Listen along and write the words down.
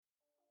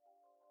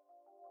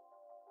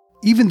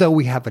Even though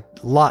we have a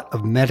lot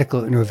of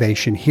medical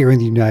innovation here in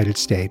the United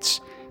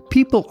States,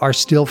 people are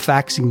still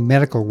faxing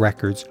medical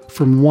records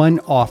from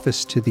one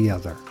office to the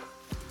other.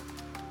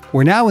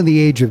 We're now in the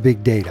age of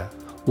big data.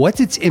 What's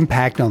its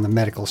impact on the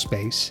medical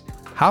space?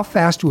 How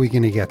fast are we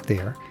going to get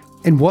there?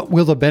 And what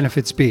will the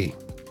benefits be?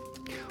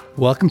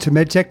 Welcome to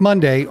MedTech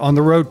Monday on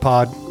the Road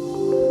Pod.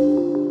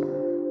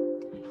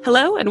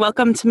 Hello, and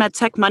welcome to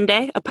MedTech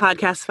Monday, a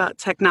podcast about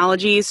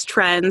technologies,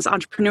 trends,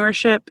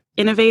 entrepreneurship,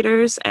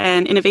 innovators,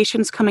 and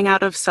innovations coming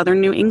out of Southern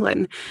New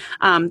England.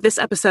 This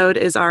episode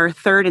is our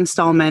third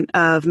installment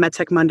of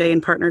MedTech Monday in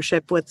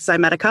partnership with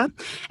Zymedica.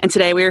 And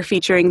today we are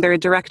featuring their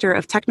Director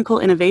of Technical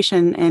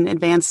Innovation and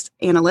Advanced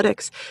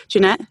Analytics,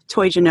 Jeanette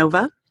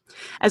Toy-Genova.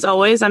 As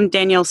always, I'm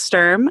Danielle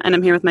Sturm, and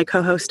I'm here with my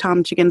co-host,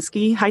 Tom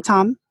Jaginski. Hi,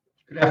 Tom.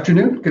 Good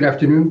afternoon. Good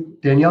afternoon,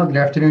 Danielle. Good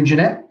afternoon,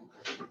 Jeanette.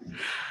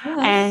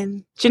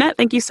 And Jeanette,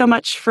 thank you so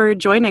much for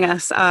joining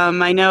us.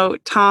 I know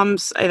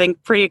Tom's,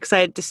 pretty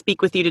excited to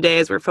speak with you today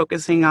as we're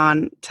focusing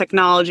on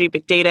technology,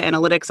 big data,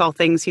 analytics, all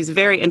things he's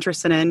very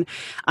interested in.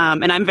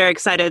 And I'm very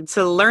excited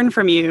to learn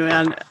from you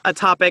on a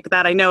topic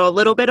that I know a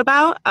little bit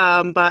about,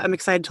 but I'm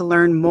excited to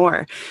learn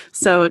more.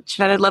 So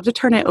Jeanette, I'd love to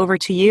turn it over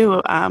to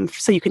you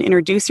so you can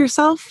introduce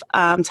yourself,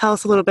 tell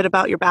us a little bit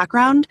about your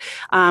background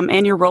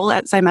and your role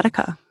at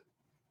Zymedica.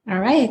 All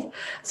right.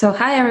 So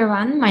hi,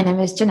 everyone. My name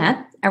is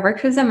Jeanette. I work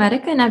for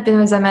Zymedica, and I've been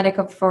with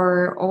Zymedica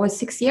for over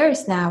 6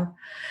 years now.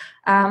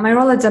 My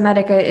role at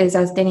Zymedica is,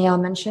 as Danielle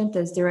mentioned,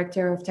 as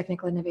Director of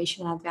Technical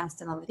Innovation and Advanced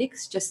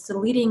Analytics, just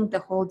leading the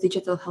whole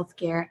digital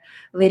healthcare,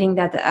 leading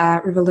that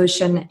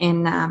revolution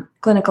in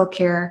clinical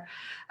care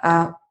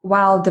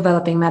while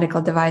developing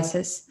medical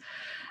devices.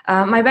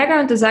 My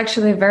background is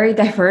actually very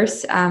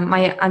diverse.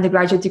 My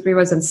undergraduate degree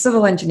was in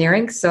civil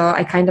engineering, so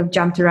I kind of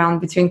jumped around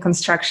between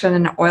construction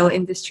and oil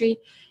industry,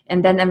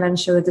 and then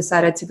eventually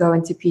decided to go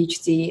into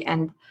PhD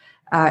and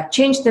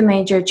change the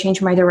major, change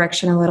my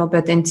direction a little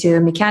bit into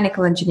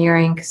mechanical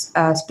engineering,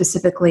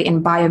 specifically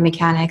in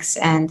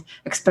biomechanics and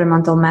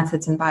experimental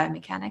methods in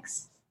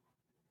biomechanics.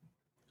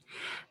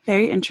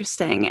 Very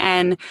interesting.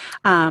 And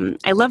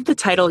I love the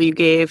title you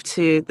gave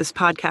to this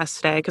podcast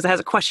today because it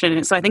has a question in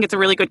it. So I think it's a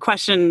really good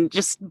question,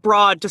 just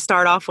broad to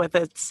start off with.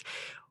 It's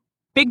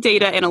big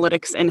data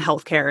analytics in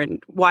healthcare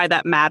and why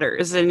that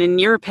matters. And in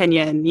your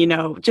opinion,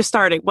 just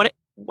starting,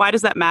 why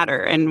does that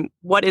matter and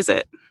what is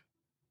it?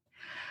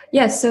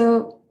 Yeah,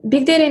 so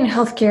big data in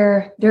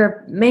healthcare, there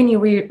are many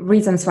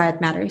reasons why it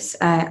matters.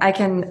 I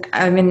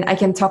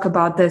can talk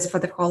about this for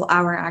the whole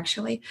hour,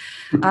 actually.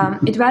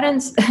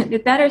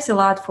 It matters a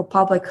lot for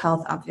public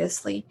health,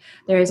 obviously.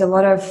 There is a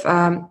lot of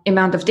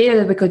amount of data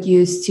that we could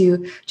use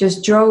to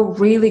just draw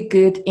really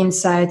good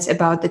insights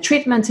about the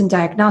treatments and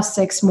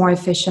diagnostics more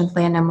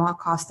efficiently and in a more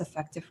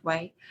cost-effective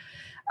way.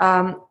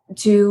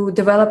 To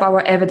develop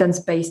our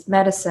evidence-based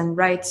medicine,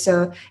 right?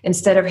 So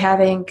instead of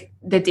having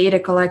the data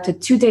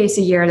collected 2 days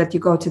a year that you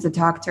go to the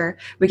doctor,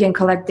 we can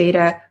collect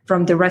data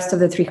from the rest of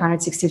the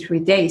 363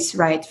 days,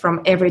 right?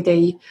 From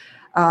everyday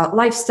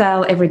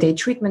lifestyle, everyday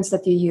treatments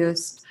that you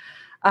use.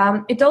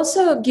 It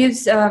also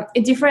gives a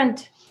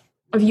different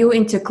view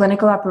into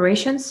clinical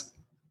operations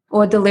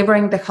or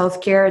delivering the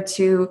healthcare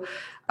to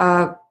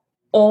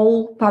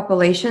all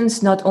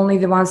populations, not only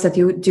the ones that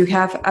you do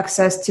have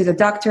access to the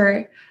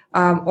doctor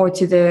or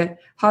to the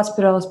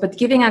hospitals, but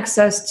giving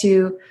access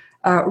to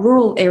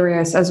rural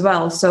areas as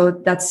well.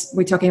 So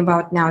we're talking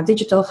about now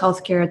digital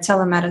healthcare,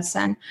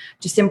 telemedicine,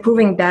 just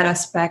improving that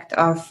aspect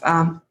of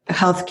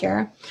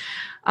healthcare.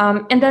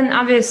 And then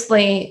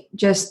obviously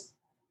just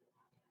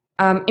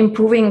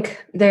improving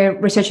the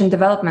research and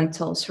development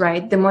tools,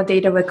 right? The more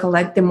data we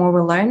collect, the more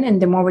we learn,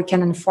 and the more we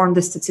can inform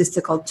the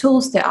statistical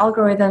tools, the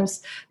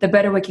algorithms, the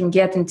better we can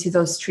get into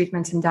those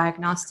treatments and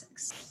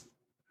diagnostics.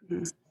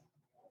 Mm-hmm.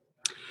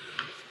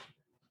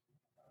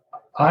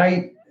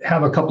 I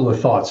have a couple of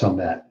thoughts on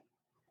that.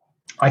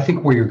 I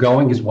think where you're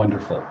going is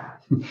wonderful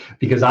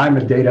because I'm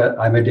a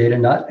data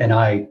nut,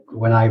 and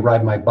when I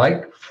ride my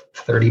bike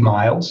 30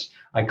 miles,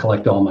 I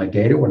collect all my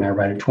data. When I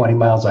ride at 20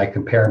 miles, I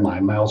compare my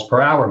miles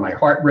per hour, my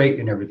heart rate,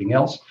 and everything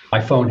else.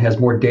 My phone has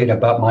more data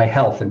about my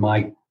health and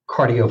my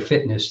cardio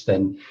fitness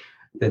than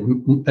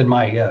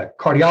my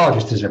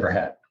cardiologist has ever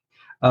had.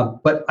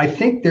 But I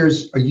think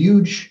there's a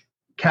huge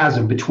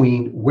chasm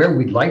between where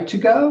we'd like to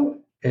go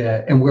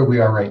and where we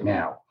are right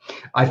now.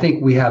 I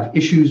think we have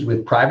issues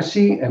with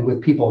privacy and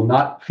with people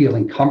not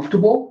feeling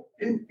comfortable.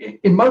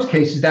 In most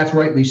cases, that's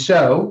rightly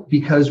so,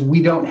 because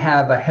we don't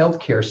have a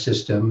healthcare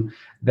system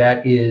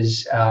that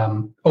is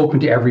open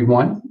to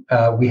everyone.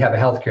 We have a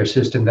healthcare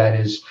system that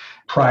is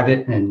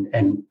private,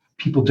 and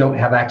people don't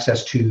have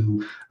access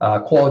to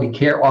quality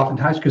care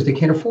oftentimes because they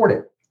can't afford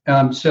it.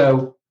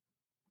 So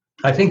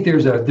I think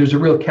there's a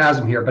real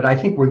chasm here, but I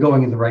think we're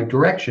going in the right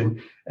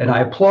direction. And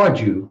I applaud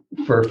you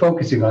for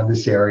focusing on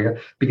this area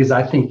because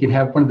I think it can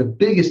have one of the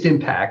biggest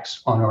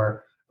impacts on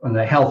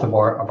the health of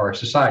our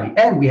society.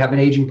 And we have an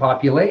aging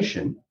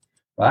population,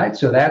 right?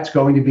 So that's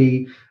going to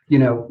be,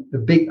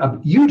 a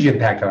huge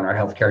impact on our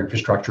healthcare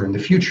infrastructure in the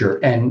future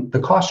and the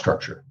cost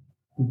structure.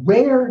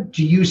 Where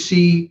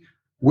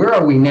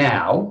are we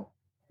now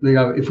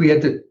if we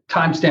had to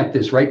timestamp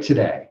this right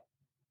today,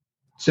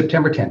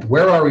 September 10th,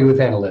 where are we with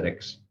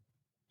analytics?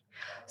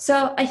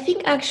 So I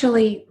think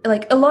actually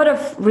like a lot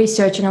of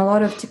research and a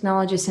lot of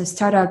technologists and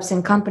startups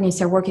and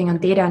companies are working on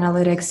data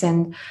analytics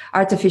and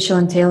artificial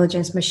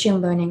intelligence,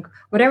 machine learning,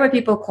 whatever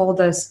people call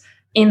this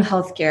in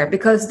healthcare,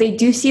 because they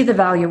do see the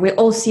value. We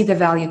all see the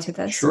value to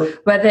this, Sure.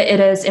 Whether it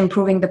is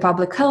improving the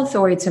public health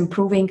or it's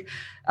improving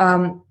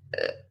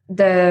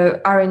the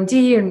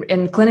R&D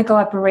and clinical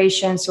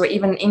operations or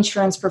even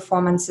insurance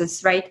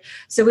performances, right?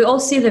 So we all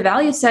see the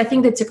value. So I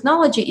think the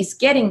technology is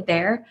getting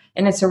there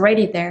and it's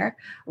already there.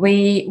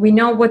 We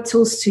know what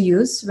tools to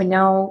use. We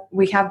know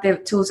we have the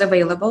tools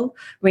available.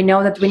 We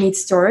know that we need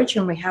storage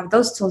and we have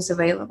those tools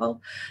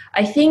available.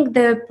 I think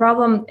the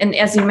problem, and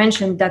as you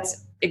mentioned,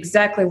 that's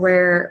exactly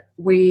where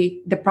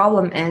the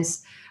problem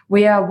is.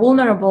 We are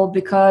vulnerable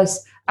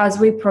because as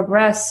we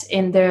progress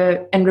and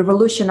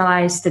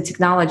revolutionize the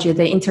technology,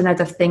 the Internet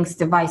of Things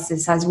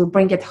devices, as we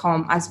bring it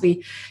home, as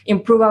we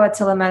improve our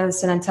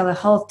telemedicine and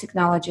telehealth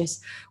technologies,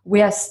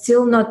 we are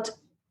still not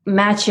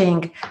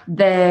matching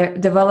the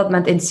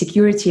development in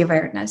security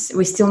awareness.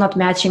 We're still not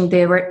matching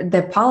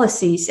the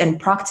policies and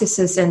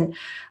practices in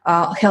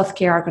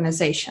healthcare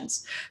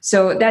organizations.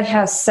 So that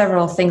has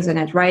several things in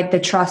it, right? The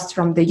trust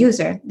from the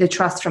user, the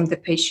trust from the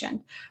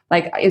patient.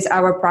 Like, is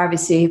our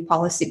privacy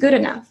policy good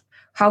enough?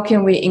 How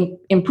can we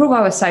improve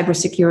our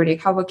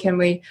cybersecurity? How can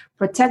we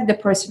protect the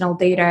personal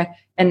data?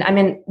 And I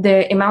mean,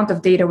 the amount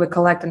of data we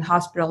collect in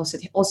hospitals,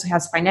 it also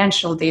has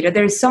financial data.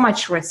 There is so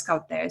much risk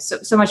out there,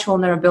 so much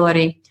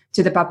vulnerability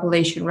to the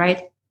population,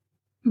 right?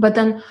 But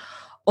then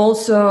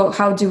also,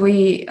 how do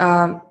we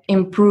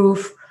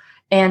improve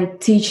and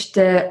teach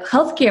the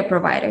healthcare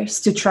providers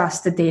to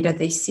trust the data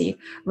they see,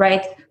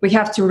 right? We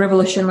have to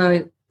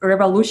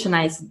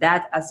revolutionize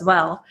that as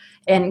well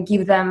and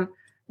give them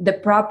the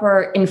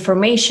proper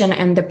information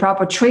and the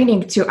proper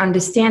training to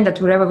understand that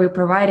whatever we're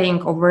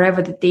providing or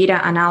wherever the data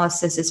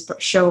analysis is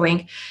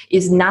showing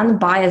is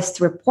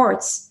non-biased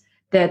reports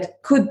that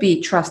could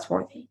be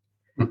trustworthy.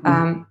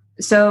 Mm-hmm.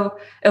 So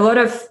a lot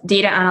of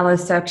data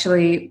analysts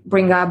actually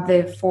bring up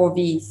the 4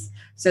 V's.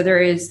 So there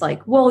is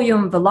like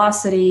volume,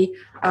 velocity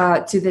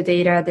to the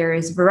data. There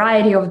is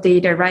variety of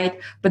data, right?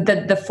 But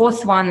the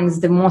fourth one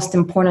is the most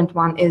important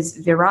one is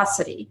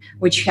veracity,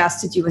 which has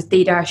to do with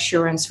data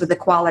assurance, with the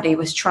quality,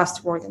 with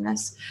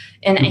trustworthiness.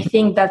 And I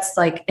think that's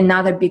like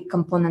another big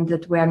component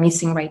that we are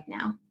missing right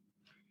now.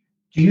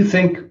 Do you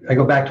think, I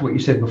go back to what you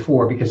said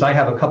before, because I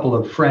have a couple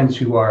of friends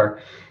who are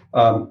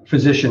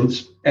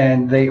physicians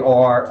and they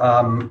are,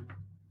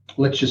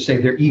 let's just say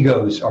their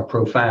egos are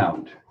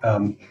profound.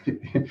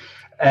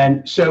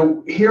 And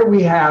so here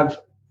we have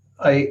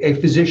a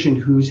physician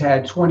who's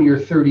had 20 or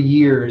 30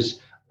 years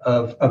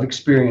of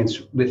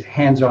experience with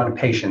hands-on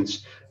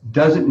patients,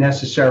 doesn't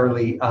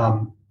necessarily,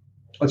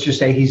 let's just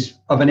say he's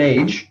of an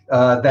age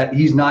that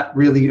he's not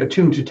really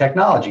attuned to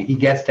technology. He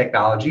gets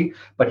technology,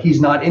 but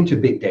he's not into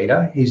big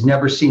data. He's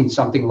never seen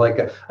something like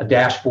a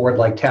dashboard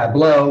like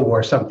Tableau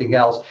or something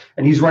else.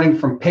 And he's running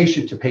from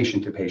patient to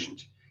patient to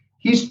patient.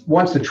 He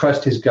wants to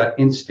trust his gut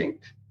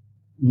instinct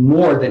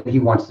more than he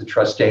wants to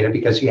trust data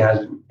because he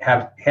hasn't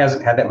had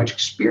that much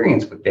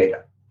experience with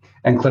data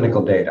and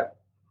clinical data.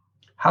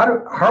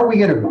 How are we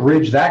going to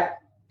bridge that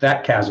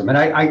chasm? And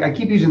I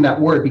keep using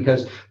that word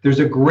because there's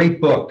a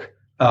great book.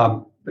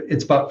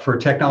 It's for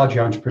technology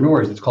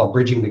entrepreneurs. It's called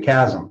Bridging the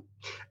Chasm.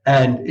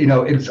 And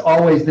it's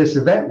always this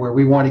event where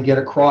we want to get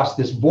across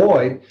this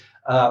void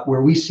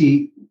where we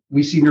see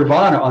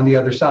nirvana on the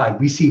other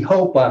side. We see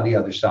hope on the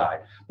other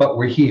side, but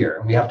we're here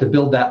and we have to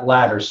build that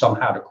ladder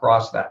somehow to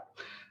cross that.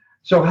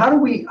 So how do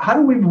we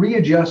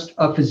readjust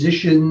a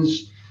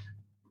physician's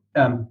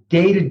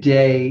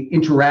day-to-day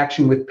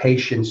interaction with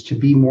patients to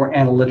be more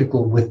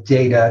analytical with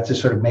data, to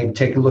sort of maybe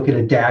take a look at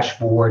a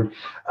dashboard?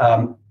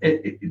 How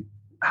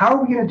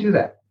are we going to do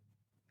that?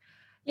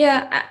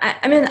 Yeah,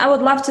 I mean, I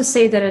would love to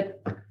say that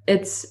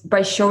it's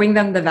by showing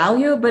them the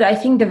value, but I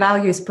think the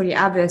value is pretty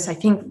obvious. I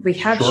think we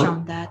have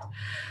shown that.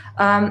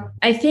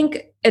 I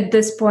think at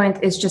this point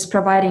it's just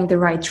providing the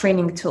right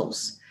training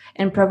tools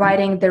and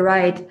providing the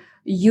right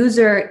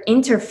user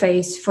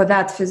interface for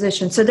that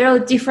physician. So there are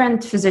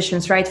different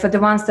physicians, right? For the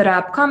ones that are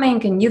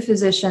upcoming and new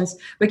physicians,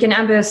 we can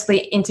obviously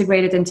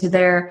integrate it into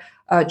their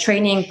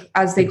training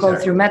as they go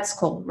through med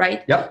school,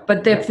 right? Yep.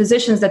 But the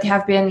physicians that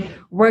have been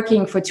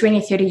working for 20,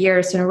 30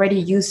 years and already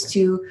used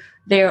to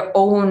their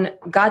own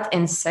gut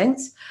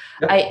instincts,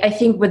 I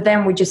think with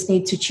them, we just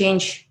need to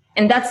change.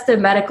 And that's the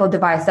medical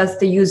device. That's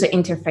the user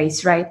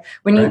interface, right?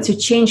 We need to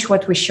change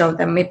what we show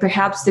them.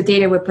 Perhaps the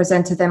data we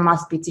present to them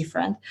must be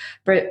different.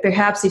 But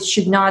perhaps it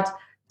should not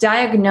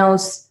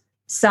diagnose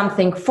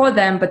something for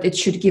them, but it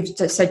should give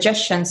the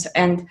suggestions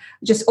and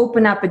just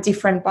open up a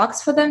different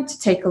box for them to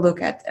take a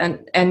look at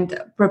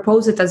and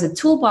propose it as a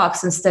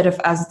toolbox instead of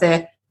as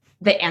the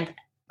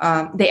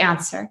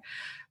answer,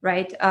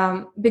 right?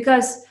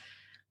 Because,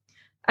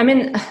 I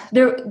mean,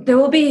 there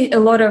will be a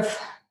lot of,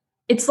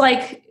 it's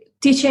like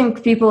teaching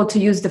people to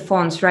use the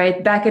phones,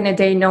 right? Back in the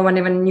day, no one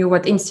even knew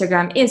what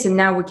Instagram is, and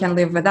now we can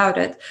live without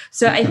it.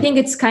 So I think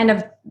it's kind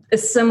of a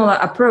similar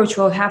approach.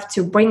 We'll have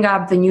to bring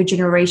up the new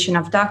generation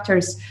of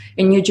doctors,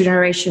 a new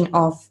generation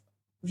of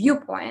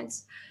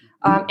viewpoints.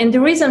 And the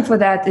reason for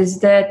that is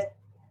that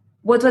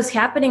what was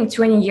happening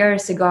 20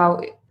 years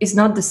ago is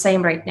not the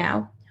same right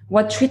now.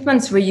 What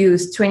treatments were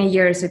used 20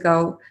 years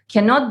ago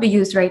cannot be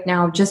used right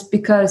now just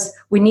because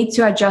we need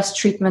to adjust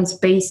treatments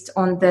based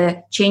on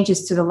the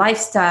changes to the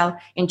lifestyle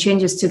and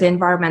changes to the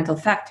environmental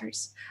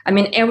factors. I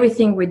mean,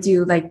 everything we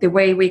do, like the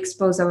way we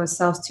expose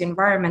ourselves to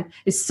environment,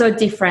 is so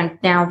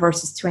different now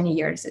versus 20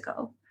 years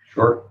ago.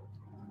 Sure.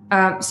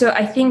 So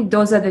I think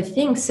those are the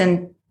things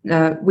and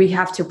we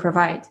have to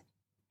provide.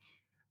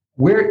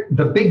 Where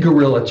the big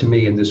gorilla to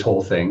me in this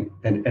whole thing,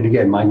 and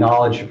again, my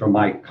knowledge from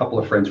my couple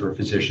of friends who are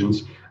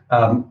physicians,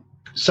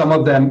 some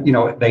of them,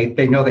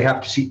 they know they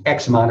have to see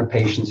X amount of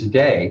patients a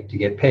day to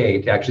get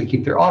paid to actually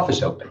keep their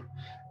office open.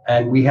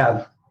 And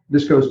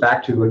this goes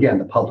back to, again,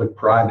 the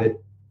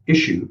public-private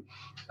issue.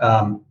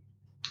 And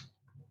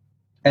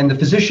the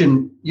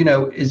physician,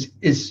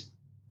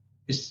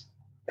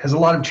 has a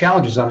lot of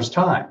challenges on his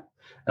time.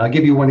 And I'll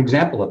give you one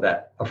example of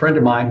that. A friend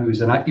of mine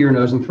who's an ear,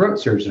 nose, and throat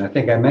surgeon, I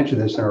think I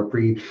mentioned this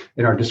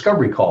in our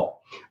discovery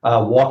call,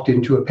 walked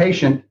into a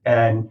patient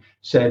and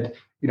said,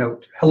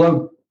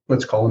 hello,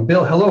 let's call him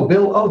Bill. Hello,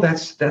 Bill. Oh,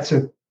 that's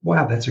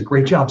a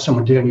great job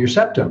someone did on your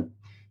septum.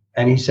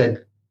 And he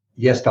said,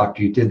 yes,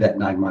 doctor, you did that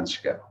 9 months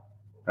ago.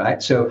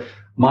 Right. So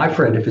my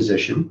friend, a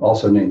physician,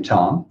 also named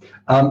Tom,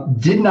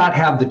 did not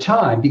have the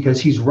time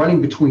because he's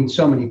running between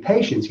so many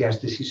patients. He has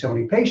to see so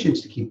many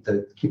patients to keep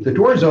the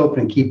doors open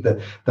and keep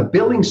the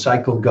billing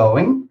cycle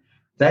going,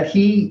 that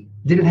he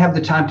didn't have the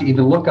time to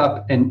even look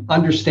up and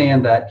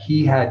understand that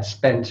he had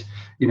spent,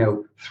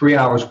 3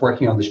 hours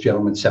working on this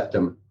gentleman's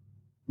septum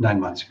 9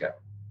 months ago.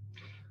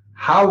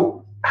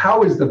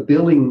 How is the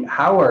billing?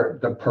 How are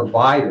the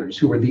providers,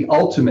 who are the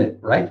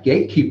ultimate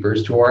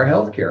gatekeepers to our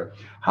healthcare?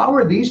 How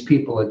are these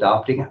people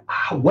adopting?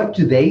 What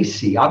do they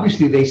see?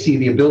 Obviously, they see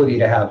the ability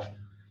to have,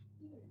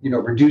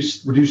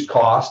 reduced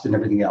cost and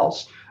everything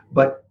else.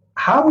 But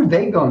how are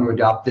they going to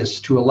adopt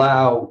this to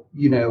allow?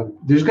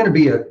 There's going to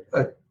be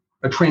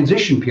a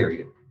transition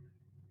period,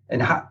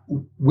 and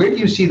where do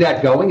you see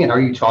that going? And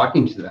are you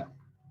talking to them?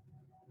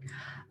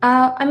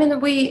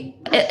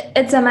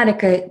 At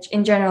Zomedica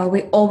in general,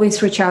 we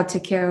always reach out to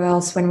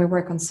KOLs when we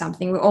work on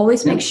something. We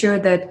always make sure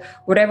that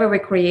whatever we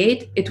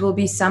create, it will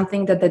be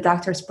something that the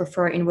doctors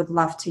prefer and would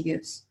love to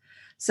use.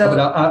 So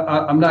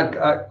I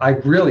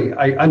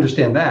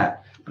understand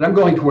that, but I'm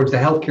going towards the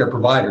healthcare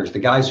providers, the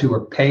guys who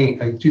are paying,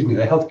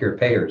 the healthcare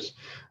payers,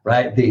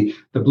 right? The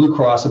Blue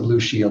Cross and Blue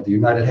Shield, the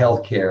United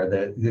Healthcare,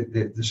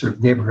 the sort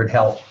of neighborhood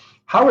health.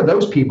 How are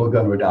those people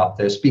going to adopt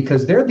this?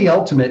 Because they're the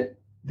ultimate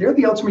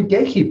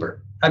gatekeeper.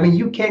 I mean,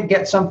 you can't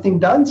get something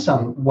done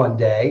one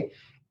day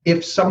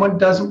if someone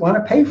doesn't want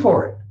to pay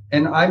for it.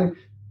 And I'm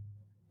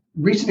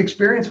recent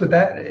experience with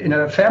that in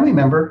a family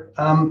member.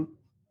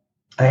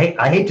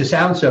 I hate to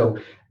sound so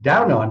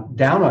down on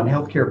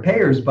healthcare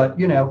payers, but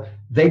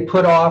they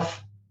put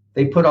off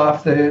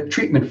the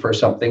treatment for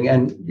something,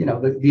 and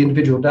the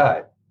individual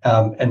died.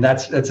 And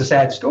that's a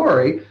sad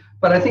story.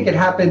 But I think it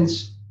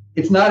happens.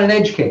 It's not an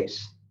edge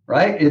case,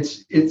 right?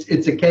 It's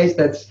a case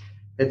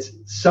it's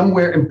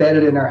somewhere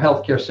embedded in our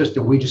healthcare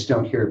system. We just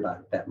don't hear about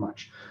it that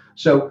much.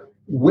 So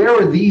where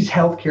are these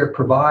healthcare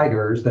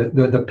providers,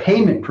 the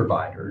payment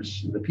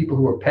providers, the people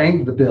who are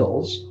paying the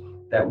bills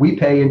that we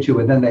pay into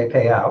and then they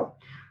pay out?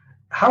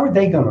 How are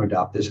they going to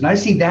adopt this? And I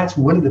see that's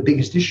one of the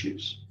biggest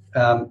issues,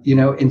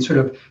 in sort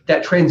of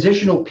that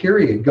transitional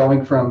period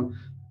going from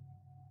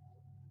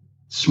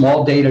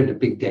small data to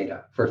big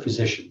data for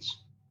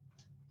physicians.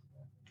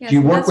 Yes, do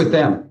you work with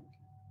them?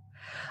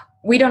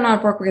 We do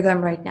not work with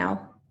them right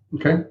now.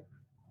 Okay.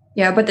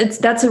 Yeah, but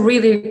that's a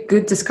really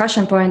good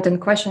discussion point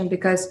and question,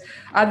 because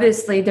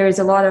obviously there is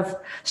a lot of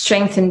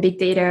strength in big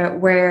data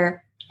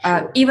where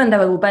even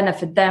though it will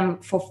benefit them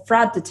for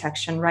fraud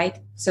detection, right?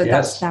 So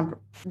yes.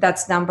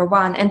 That's number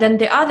one. And then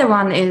the other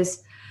one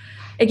is,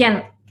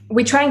 again,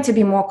 we're trying to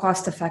be more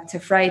cost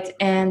effective, right?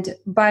 And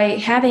by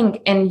having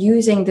and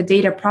using the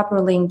data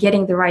properly and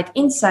getting the right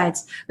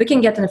insights, we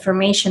can get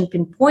information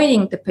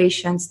pinpointing the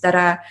patients that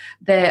are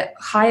the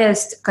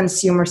highest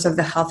consumers of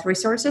the health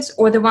resources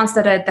or the ones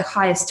that are at the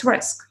highest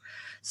risk.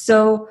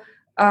 So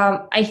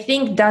I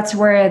think that's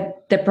where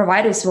the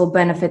providers will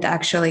benefit,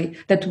 actually,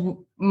 that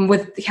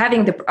with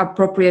having the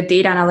appropriate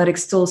data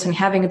analytics tools and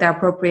having the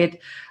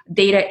appropriate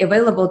data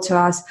available to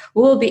us,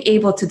 we will be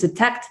able to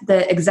detect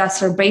the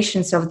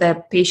exacerbations of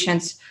the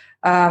patients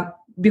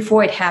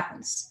before it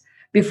happens,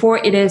 before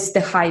it is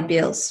the high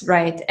bills,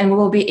 right? And we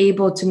will be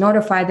able to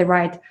notify the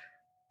right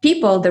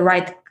people, the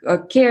right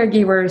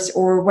caregivers,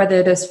 or whether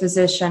it is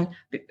physician,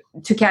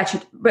 to catch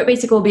it, but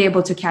basically we'll be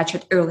able to catch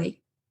it early.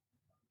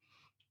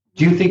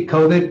 Do you think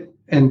COVID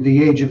and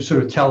the age of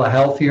sort of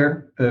telehealth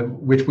here,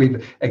 which we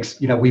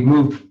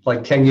moved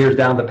like 10 years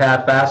down the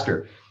path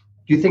faster,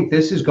 do you think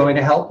this is going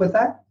to help with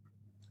that?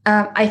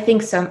 I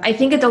think so. I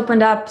think it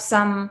opened up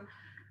some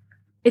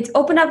It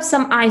opened up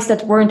some eyes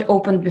that weren't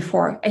opened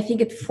before. I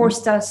think it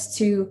forced us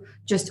to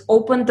just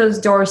open those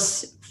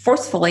doors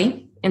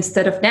forcefully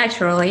instead of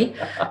naturally.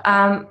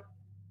 And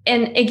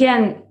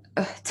again,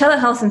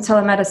 telehealth and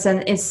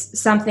telemedicine is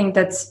something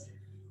that's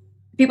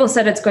people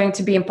said it's going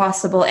to be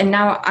impossible. And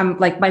now I'm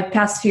like, my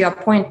past few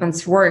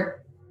appointments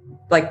were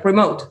like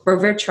remote, were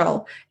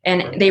virtual,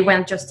 and they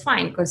went just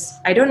fine because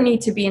I don't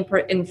need to be in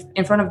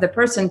front of the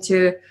person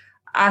to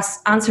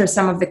answer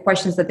some of the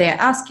questions that they're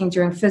asking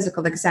during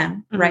physical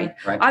exam, right?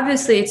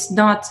 Obviously, it's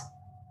not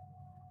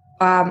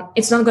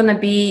going to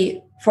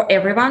be for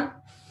everyone.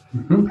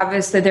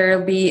 Obviously, there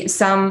will be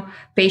some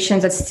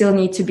patients that still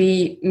need to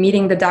be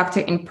meeting the doctor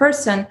in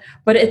person,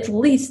 but at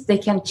least they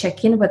can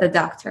check in with the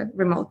doctor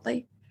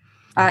remotely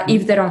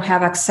if they don't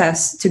have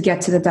access to get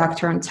to the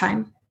doctor on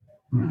time.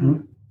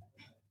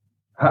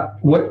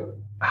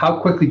 How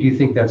quickly do you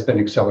think that's been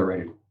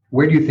accelerated?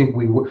 Where do you think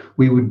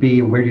we would be,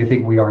 and where do you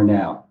think we are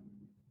now?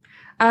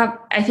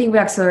 I think we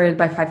accelerated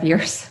by 5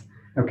 years.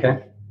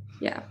 Okay.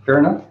 Yeah. Fair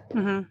enough.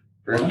 Fair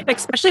enough.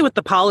 Especially with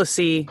the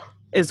policy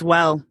as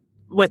well,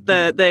 with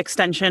the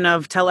extension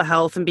of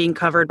telehealth and being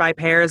covered by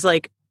payers.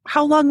 Like,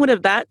 how long would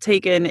have that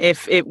taken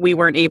if we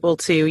weren't able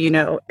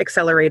to,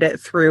 accelerate it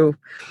through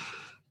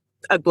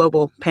a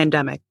global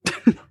pandemic?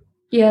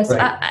 Yes,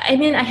 right. I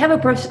mean, I have a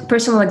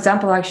personal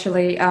example,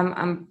 actually,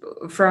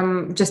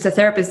 from just a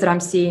therapist that I'm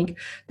seeing.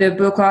 The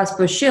Blue Cross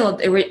Blue Shield,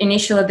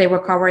 initially they were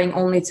covering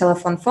only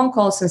telephone phone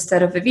calls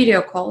instead of the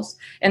video calls.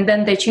 And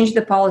then they changed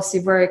the policy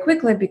very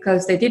quickly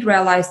because they did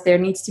realize there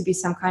needs to be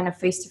some kind of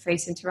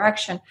face-to-face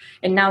interaction.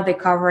 And now they're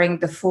covering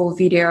the full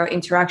video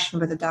interaction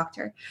with the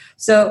doctor.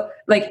 So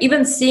like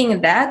even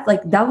seeing that,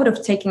 like that would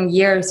have taken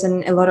years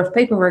and a lot of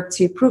paperwork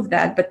to prove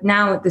that. But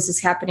now this is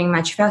happening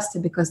much faster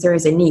because there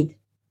is a need.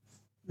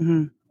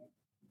 Do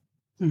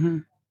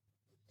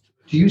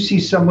you see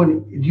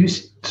someone,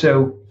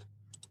 so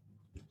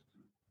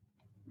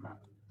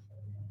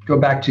go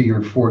back to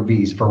your 4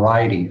 V's,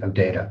 variety of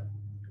data.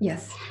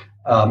 Yes.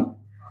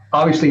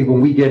 Obviously,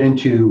 when we get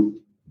into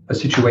a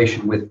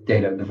situation with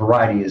data, the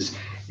variety is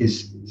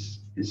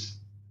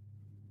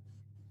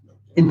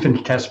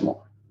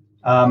infinitesimal.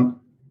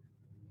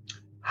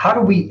 How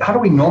do we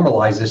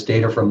normalize this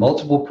data from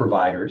multiple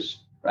providers?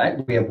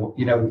 Right. We have, we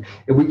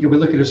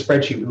look at a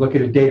spreadsheet, we look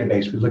at a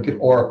database, we look at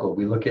Oracle,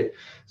 we look at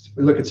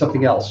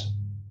something else.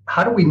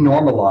 How do we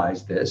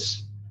normalize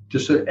this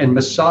and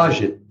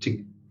massage it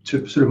to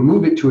sort of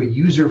move it to a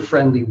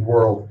user-friendly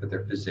world for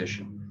their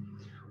physician?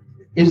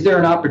 Is there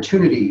an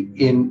opportunity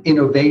in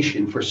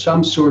innovation for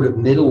some sort of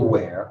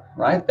middleware,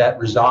 right, that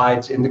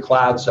resides in the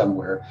cloud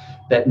somewhere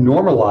that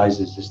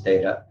normalizes this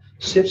data,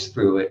 sifts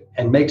through it,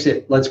 and makes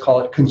it, let's call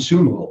it,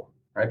 consumable?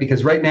 Right?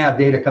 Because right now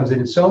data comes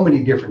in so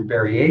many different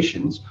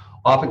variations.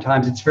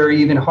 Oftentimes it's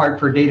very even hard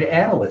for data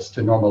analysts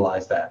to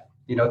normalize that.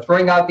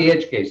 Throwing out the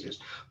edge cases,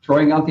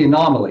 throwing out the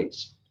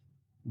anomalies.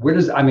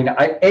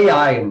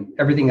 AI and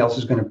everything else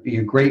is going to be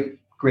a great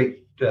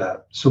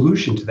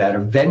solution to that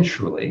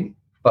eventually,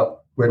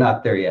 but we're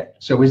not there yet.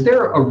 So is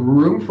there a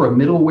room for a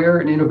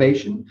middleware and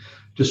innovation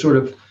to sort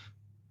of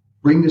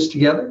bring this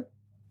together?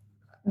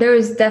 There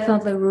is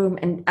definitely room,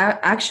 and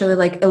actually,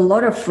 like a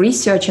lot of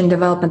research and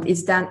development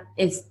is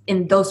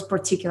in those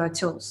particular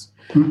tools.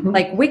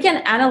 Like we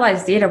can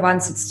analyze data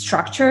once it's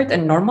structured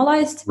and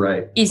normalized.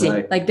 Right. Easy.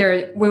 Right. Like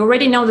we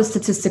already know the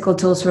statistical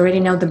tools. We already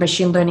know the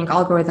machine learning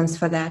algorithms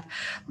for that.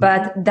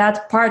 But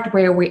that part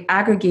where we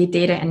aggregate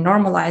data and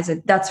normalize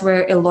it, that's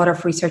where a lot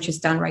of research is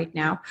done right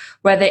now.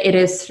 Whether it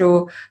is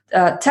through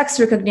text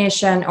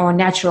recognition or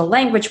natural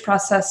language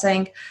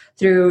processing,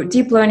 through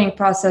deep learning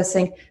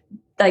processing.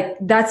 Like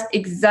that's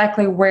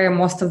exactly where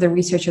most of the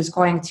research is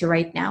going to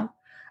right now.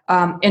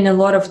 And a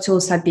lot of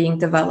tools are being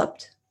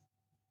developed.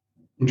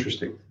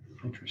 Interesting.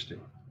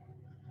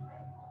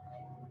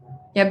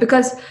 Yeah,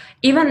 because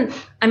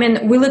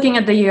we're looking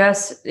at the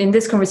US, in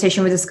this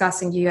conversation, we're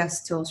discussing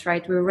US tools,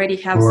 right? We already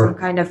have some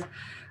kind of,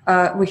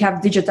 we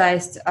have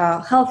digitized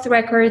health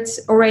records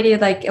already,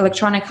 like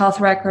electronic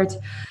health records.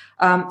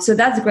 So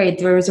that's great.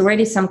 There is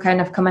already some kind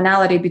of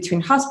commonality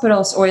between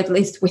hospitals, or at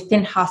least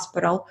within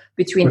hospital,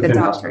 between the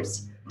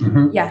doctors.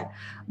 Yeah.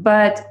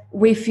 But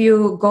if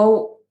you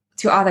go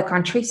to other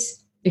countries,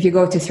 if you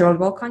go to third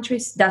world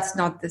countries, that's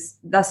not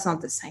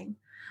the same.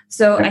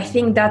 So I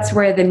think that's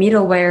where the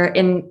middleware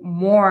and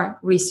more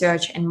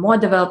research and more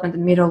development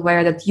in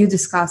middleware that you're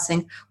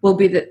discussing will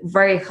be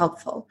very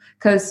helpful.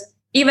 Because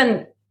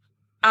even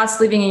us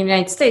living in the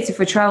United States, if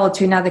we travel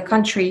to another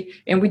country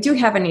and we do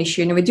have an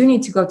issue and we do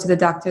need to go to the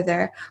doctor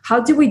there, how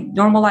do we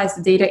normalize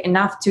the data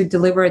enough to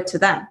deliver it to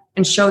them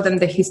and show them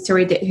the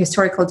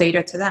historical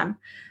data to them?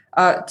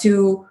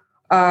 To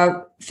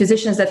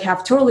physicians that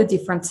have totally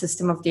different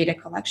system of data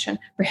collection.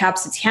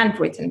 Perhaps it's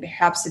handwritten,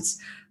 perhaps it's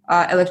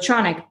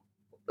electronic.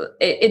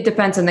 It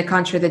depends on the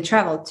country they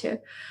travel to.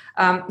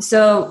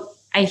 So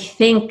I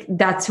think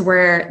that's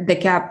where the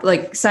gap,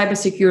 like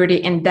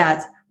cybersecurity and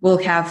that, will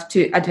have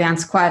to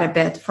advance quite a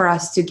bit for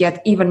us to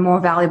get even more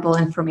valuable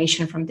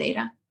information from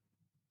data.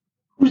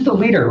 Who's the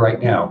leader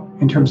right now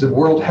in terms of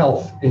world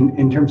health,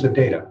 in terms of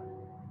data?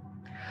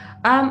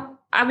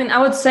 I mean, I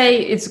would say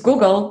it's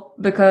Google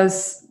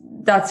because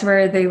that's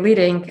where they're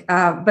leading.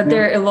 But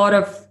there are a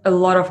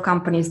lot of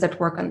companies that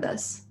work on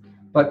this.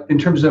 But in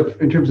terms of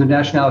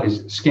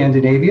nationalities,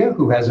 Scandinavia,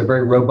 who has a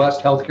very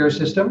robust healthcare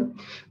system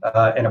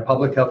and a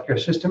public healthcare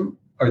system,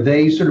 are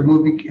they sort of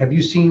moving? Have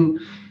you seen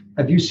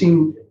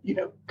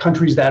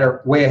countries that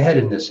are way ahead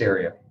in this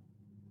area?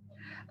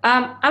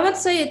 I would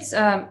say it's.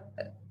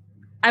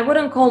 I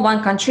wouldn't call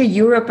one country.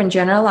 Europe in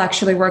general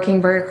actually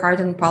working very hard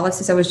on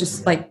policies. I was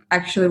just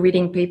actually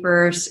reading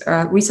papers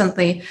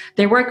recently.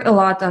 They work a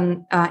lot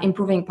on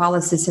improving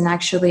policies and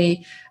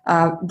actually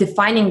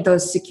defining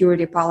those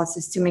security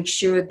policies to make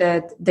sure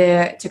that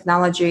the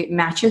technology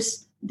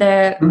matches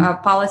the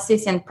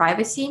policies and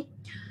privacy.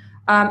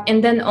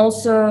 And then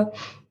also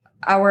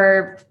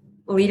our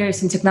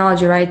leaders in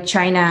technology, right?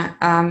 China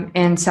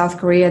and South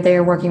Korea, they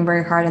are working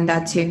very hard on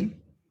that too.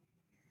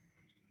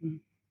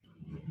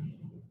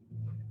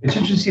 It's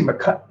interesting, but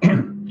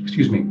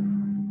excuse me.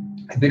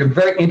 I think it's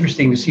very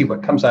interesting to see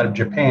what comes out of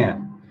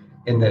Japan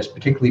in this,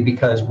 particularly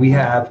because we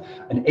have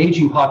an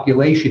aging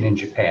population in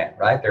Japan,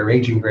 right? They're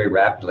aging very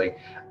rapidly,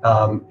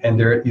 and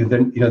they're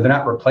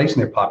not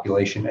replacing their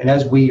population. And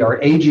as we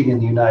are aging in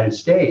the United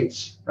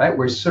States, right,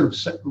 we're sort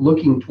of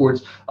looking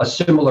towards a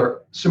similar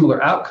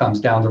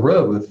outcomes down the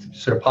road with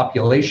sort of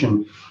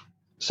population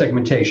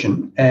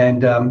segmentation.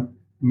 And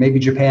maybe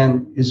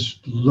Japan is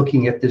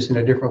looking at this in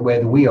a different way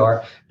than we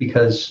are,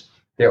 because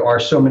there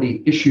are so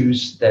many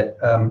issues that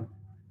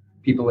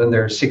people in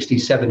their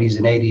 60s, 70s,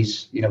 and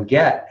 80s,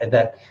 get, and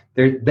that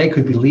they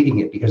could be leading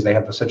it because they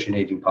have such an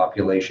aging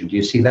population. Do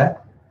you see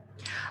that?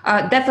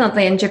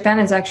 Definitely. And Japan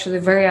is actually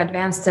very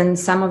advanced in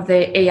some of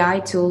the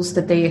AI tools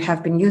that they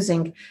have been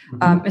using,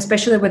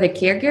 especially with the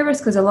caregivers,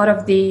 because a lot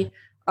of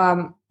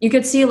you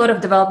could see a lot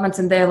of developments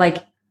in there, like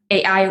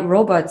AI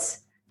robots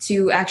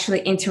to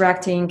actually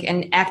interacting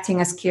and acting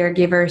as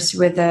caregivers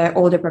with the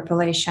older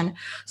population.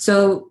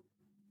 So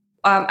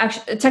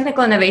actually,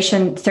 Technical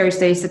Innovation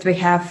Thursdays that we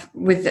have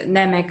with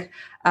NEMIC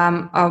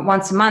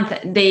once a month,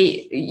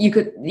 you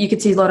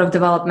could see a lot of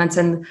developments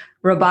and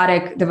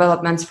robotic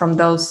developments from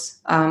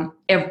those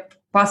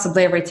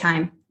possibly every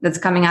time that's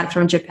coming out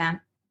from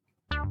Japan.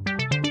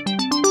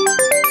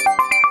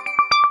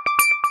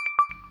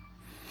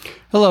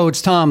 Hello,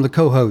 it's Tom, the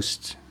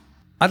co-host.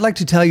 I'd like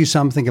to tell you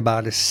something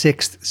about a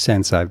sixth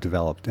sense I've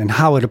developed and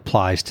how it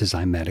applies to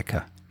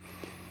Zymedica.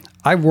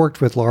 I've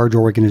worked with large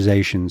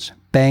organizations,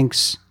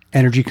 banks,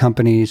 energy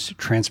companies,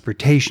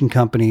 transportation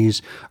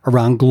companies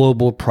around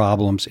global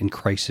problems in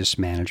crisis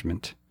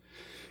management.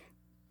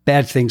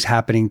 Bad things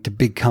happening to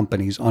big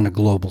companies on a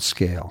global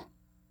scale.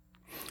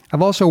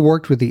 I've also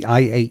worked with the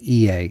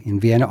IAEA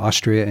in Vienna,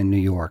 Austria, and New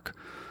York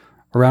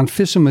around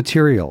fissile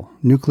material,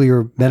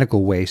 nuclear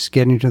medical waste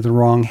getting into the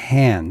wrong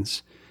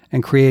hands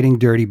and creating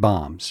dirty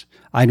bombs.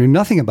 I knew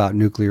nothing about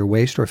nuclear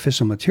waste or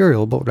fissile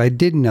material, but what I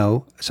did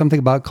know, something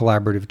about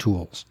collaborative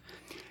tools.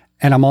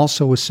 And I'm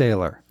also a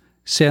sailor,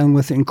 sailing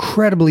with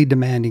incredibly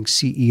demanding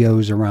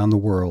CEOs around the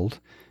world,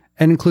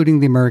 and including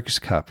the America's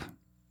Cup.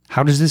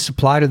 How does this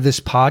apply to this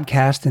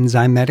podcast and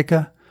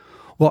Zymedica?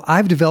 Well,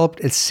 I've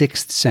developed a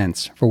sixth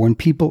sense for when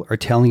people are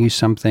telling you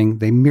something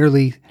they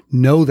merely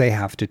know they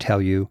have to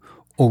tell you,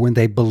 or when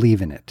they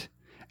believe in it.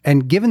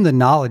 And given the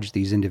knowledge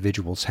these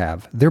individuals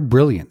have, they're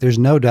brilliant. There's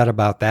no doubt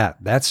about that.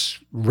 That's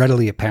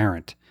readily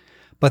apparent.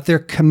 But their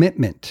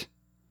commitment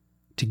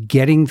to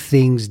getting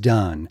things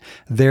done,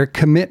 their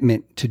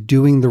commitment to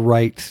doing the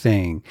right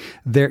thing,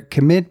 their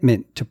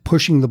commitment to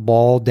pushing the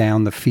ball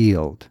down the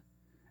field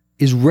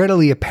is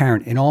readily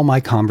apparent in all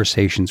my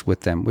conversations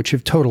with them, which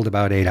have totaled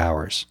about 8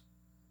 hours.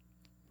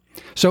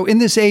 So in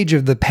this age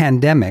of the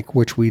pandemic,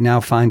 which we now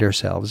find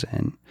ourselves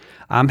in,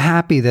 I'm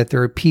happy that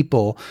there are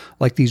people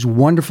like these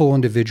wonderful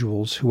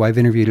individuals who I've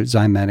interviewed at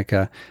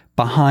Zymedica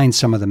behind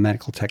some of the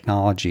medical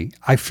technology.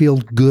 I feel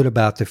good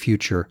about the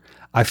future.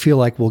 I feel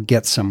like we'll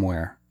get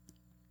somewhere.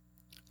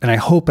 And I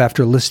hope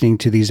after listening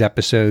to these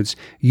episodes,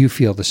 you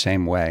feel the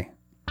same way.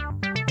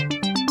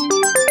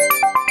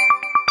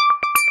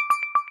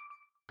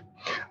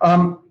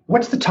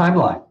 What's the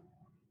timeline?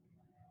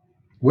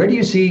 Where do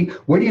you see,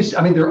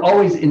 I mean, they're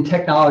always in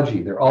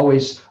technology, they're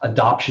always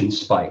adoption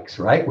spikes,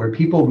 right? Where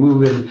people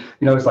move in,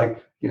 it's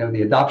like,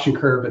 the adoption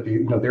curve at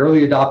the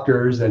early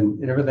adopters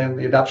and everything,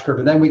 the adoption curve.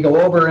 And then we go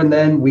over and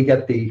then we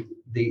get the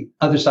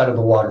other side of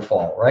the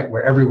waterfall, right?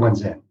 Where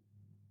everyone's in.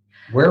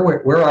 Where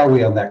are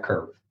we on that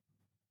curve?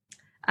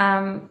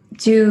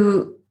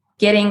 To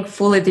getting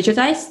fully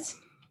digitized?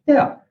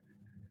 Yeah,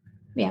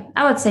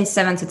 I would say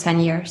 7 to 10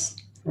 years.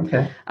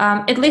 Okay.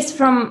 At least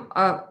from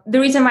the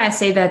reason why I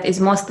say that is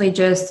mostly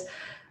just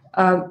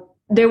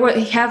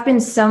there have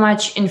been so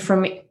much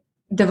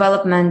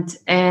development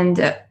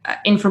and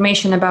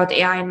information about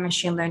AI and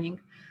machine learning.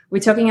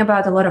 We're talking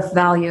about a lot of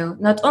value,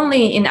 not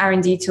only in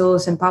R&D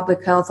tools and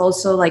public health,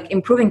 also like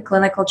improving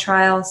clinical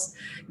trials,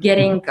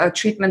 getting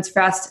treatments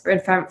faster,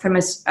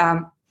 famous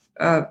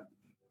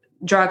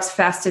drugs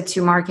faster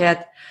to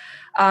market.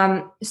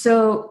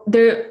 So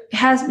there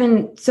has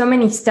been so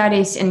many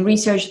studies and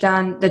research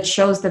done that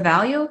shows the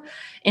value.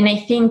 And I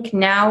think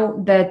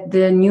now that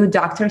the new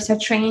doctors are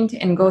trained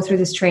and go through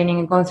this training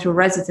and go through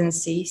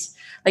residencies,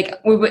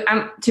 like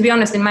to be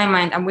honest, in my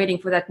mind, I'm waiting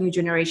for that new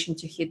generation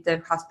to hit the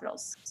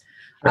hospitals.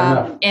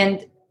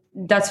 And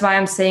that's why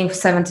I'm saying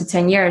 7 to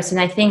 10 years.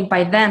 And I think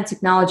by then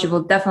technology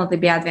will definitely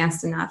be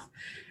advanced enough.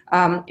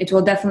 It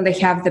will definitely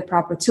have the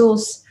proper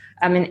tools.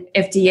 I mean,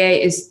 FDA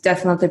is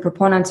definitely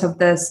proponents of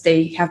this.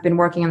 They have been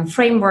working on a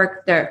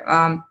framework there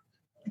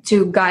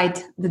to guide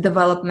the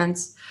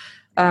developments.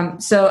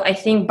 So I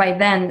think by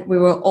then we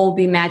will all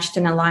be matched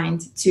and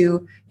aligned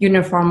to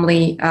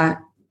uniformly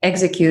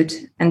execute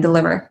and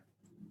deliver.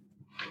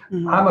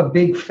 I'm a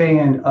big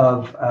fan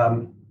of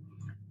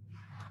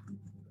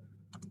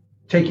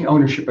taking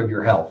ownership of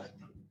your health.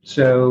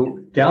 So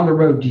down the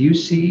road, do you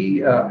see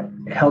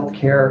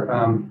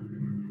healthcare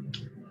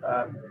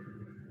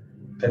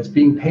that's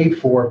being paid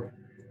for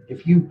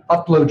if you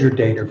upload your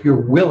data, if you're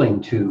willing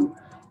to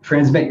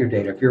transmit your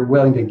data, if you're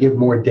willing to give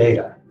more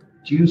data?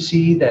 Do you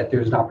see that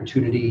there's an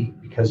opportunity,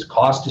 because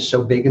cost is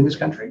so big in this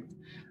country,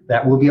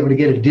 that we'll be able to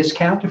get a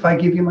discount if I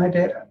give you my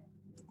data?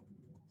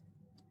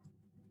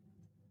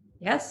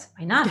 Yes,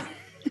 why not?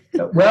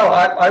 Well,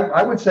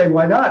 I would say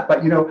why not,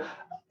 but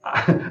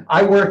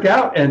I work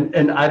out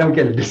and I don't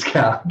get a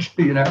discount.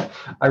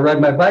 I ride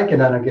my bike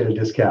and I don't get a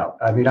discount.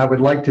 I mean, I would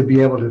like to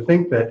be able to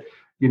think that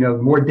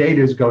more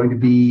data is going to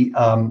be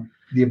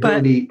the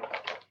ability.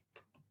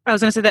 But I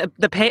was going to say that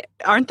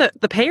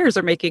the payers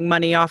are making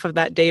money off of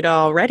that data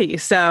already,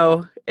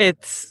 so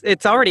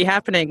it's already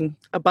happening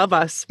above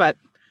us. But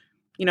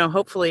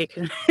hopefully,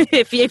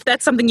 if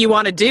that's something you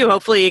want to do,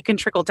 hopefully it can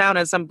trickle down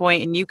at some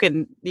point, and you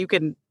can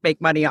make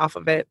money off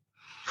of it.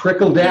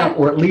 Trickle down,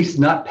 or at least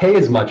not pay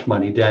as much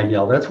money,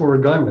 Danielle. That's where we're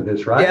going with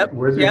this, right? Yep.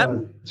 Where's it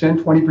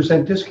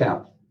 10-20%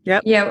 discount?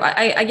 Yep. Yeah,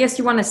 I guess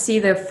you want to see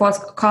the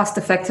cost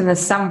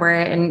effectiveness somewhere,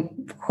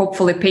 and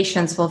hopefully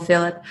patients will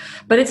feel it.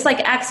 But it's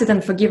like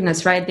accident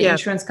forgiveness, right? The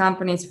insurance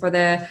companies for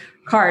the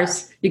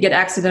cars, you get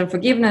accident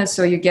forgiveness,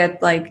 or you get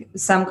like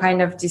some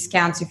kind of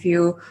discounts if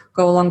you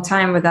go a long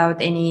time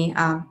without any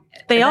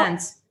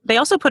events. They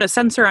also put a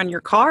sensor on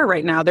your car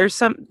right now. There's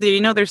some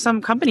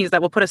companies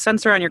that will put a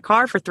sensor on your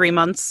car for 3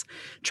 months,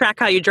 track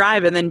how you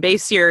drive, and then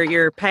base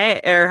your pay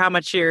or how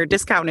much your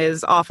discount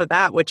is off of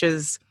that, which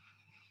is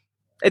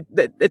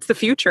it's the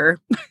future.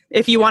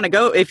 if you want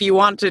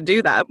to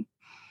do that.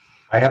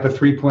 I have a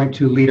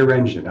 3.2 liter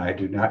engine. I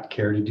do not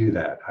care to do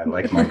that. I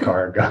like my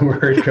car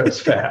where it goes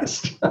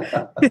fast.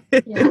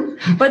 Yeah.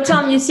 But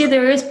Tom, you see,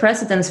 there is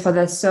precedence for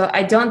this, so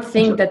I don't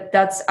think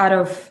that's out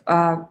of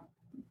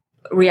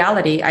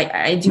reality.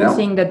 I do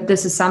think that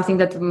this is something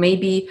that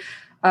maybe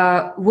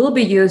will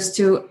be used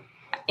to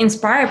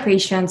inspire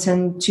patients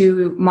and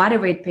to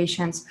motivate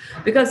patients,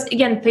 because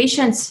again,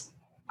 patients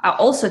are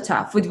also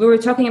tough. We were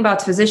talking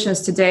about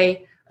physicians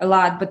today a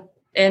lot, but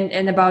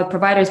and about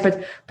providers,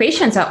 but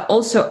patients are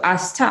also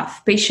as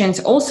tough. Patients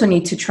also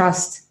need to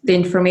trust the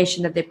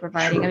information that they're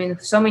providing. Sure. I mean,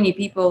 so many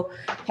people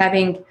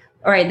having,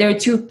 all right, there are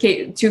two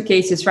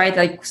cases, right?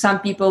 Like some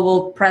people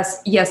will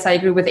press, yes, I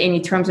agree with any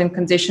terms and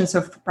conditions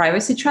of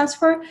privacy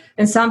transfer.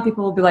 And some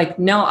people will be like,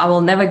 no, I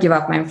will never give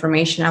up my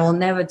information. I will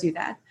never do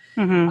that.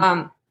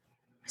 Mm-hmm.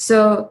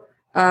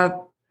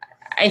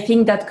 I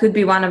think that could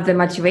be one of the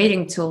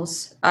motivating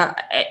tools.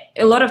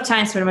 A lot of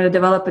times when we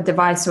develop a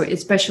device, or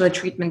especially a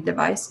treatment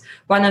device,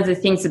 one of the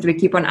things that we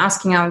keep on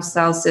asking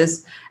ourselves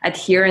is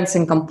adherence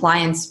and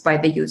compliance by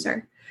the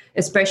user,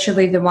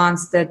 especially the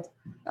ones that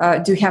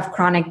do have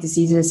chronic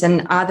diseases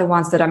and other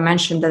ones that I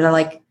mentioned that are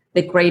like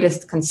the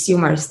greatest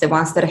consumers, the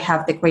ones that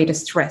have the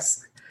greatest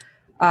risk.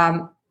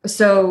 And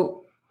the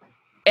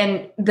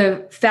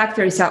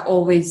factors are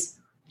always,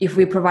 if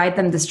we provide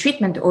them this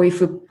treatment or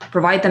if we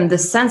provide them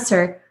this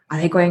sensor, are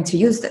they going to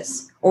use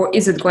this, or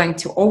is it going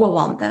to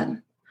overwhelm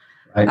them?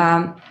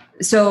 Right.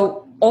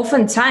 So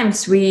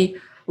oftentimes we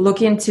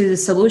look into the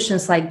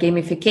solutions like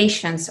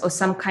gamifications or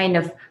some kind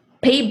of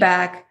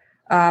payback,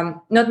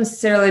 not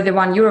necessarily the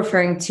one you're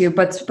referring to,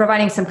 but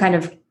providing some kind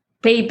of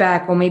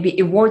payback or maybe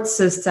award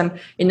system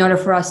in order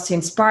for us to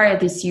inspire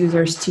these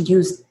users to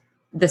use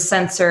the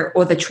sensor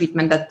or the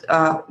treatment that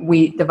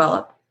we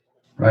develop.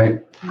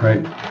 Right.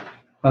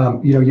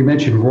 You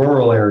mentioned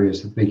rural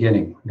areas at the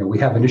beginning. We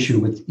have an issue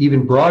with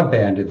even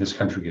broadband in this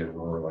country in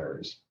rural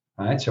areas.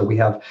 Right. So we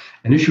have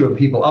an issue of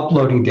people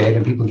uploading data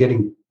and people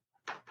getting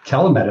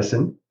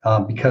telemedicine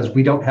because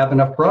we don't have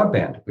enough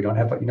broadband. We don't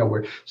have,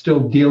 we're still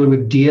dealing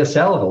with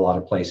DSL at a lot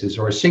of places,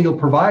 or a single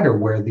provider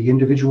where the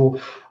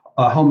individual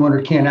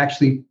homeowner can't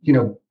actually,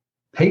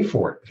 pay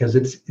for it because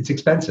it's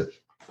expensive.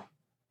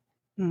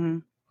 Mm-hmm.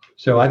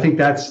 So I think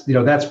that's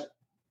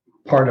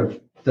part of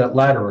that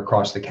ladder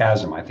across the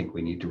chasm. I think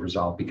we need to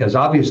resolve, because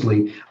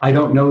obviously I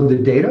don't know the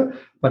data,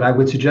 but I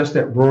would suggest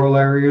that rural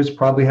areas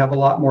probably have a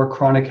lot more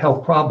chronic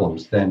health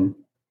problems than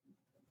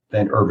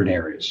urban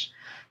areas.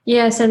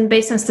 Yes, and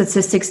based on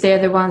statistics, they're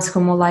the ones who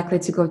are more likely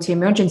to go to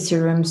emergency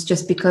rooms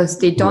just because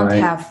they don't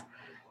have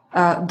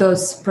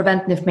those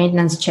preventive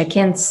maintenance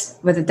check-ins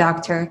with the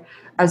doctor.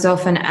 as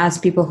often as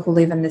people who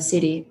live in the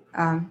city.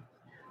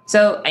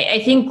 So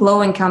I think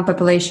low-income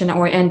population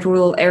and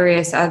rural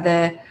areas are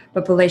the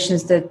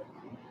populations that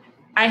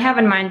I have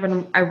in mind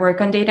when I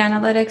work on data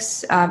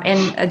analytics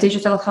and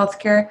digital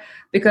healthcare,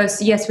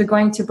 because yes, we're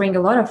going to bring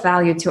a lot of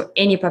value to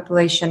any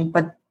population,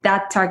 but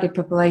that target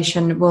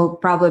population will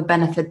probably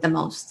benefit the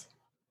most.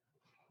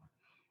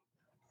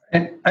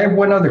 And I have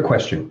one other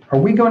question. Are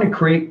we going to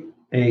create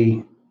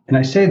and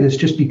I say this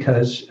just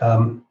because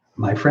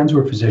my friends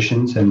were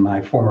physicians, and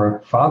my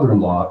former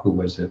father-in-law, who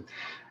was a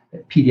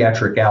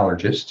pediatric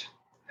allergist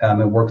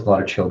and worked with a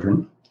lot of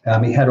children,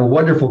 he had a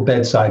wonderful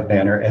bedside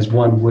manner, as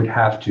one would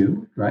have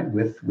to, right,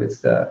 with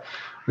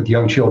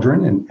young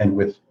children and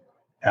with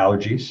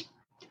allergies.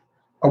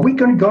 Are we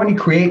going to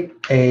create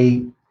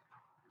a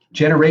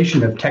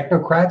generation of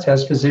technocrats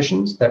as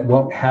physicians that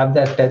won't have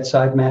that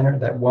bedside manner,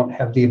 that won't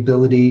have the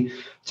ability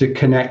to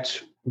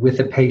connect with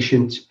a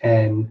patient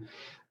and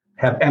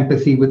have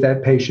empathy with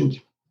that patient?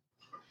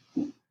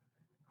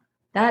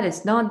 That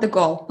is not the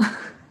goal.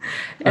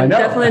 And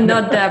definitely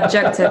not the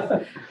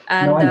objective.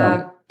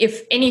 And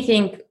if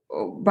anything,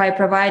 by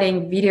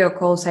providing video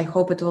calls, I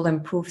hope it will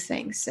improve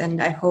things.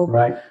 And I hope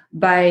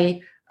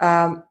by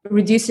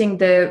reducing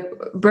the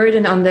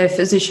burden on the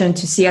physician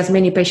to see as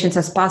many patients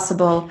as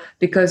possible,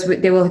 because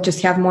they will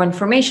just have more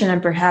information,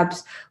 and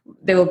perhaps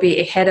they will be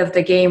ahead of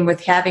the game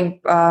with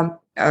having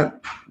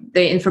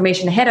the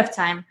information ahead of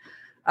time,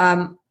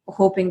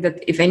 hoping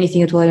that if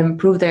anything, it will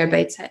improve their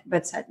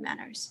bedside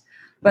manners.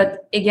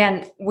 But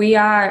again, we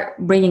are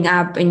bringing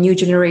up a new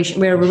generation.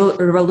 We are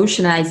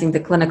revolutionizing the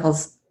clinical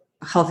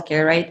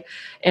healthcare, right?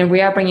 And we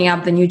are bringing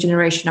up the new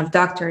generation of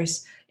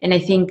doctors. And I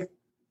think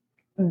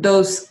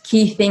those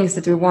key things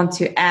that we want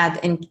to add,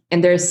 and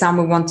there's some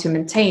we want to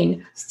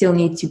maintain, still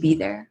need to be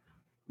there.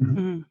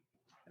 Mm-hmm.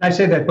 I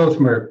say that both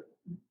from a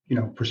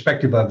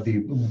perspective of the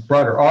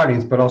broader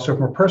audience, but also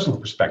from a personal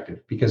perspective,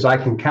 because I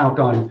can count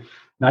on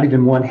not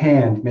even one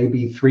hand,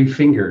 maybe 3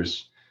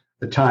 fingers,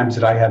 the times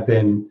that I have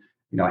been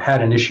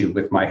had an issue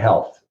with my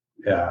health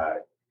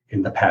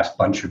in the past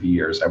bunch of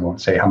years. I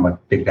won't say how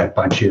big that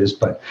bunch is,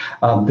 but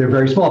they're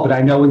very small. But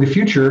I know in the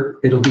future,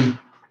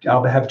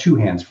 I'll have 2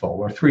 hands full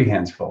or 3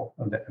 hands full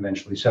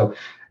eventually. So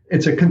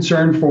it's a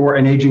concern for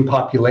an aging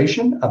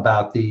population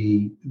about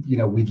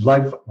we'd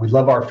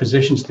love our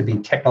physicians to be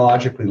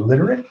technologically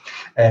literate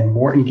and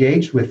more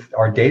engaged with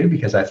our data,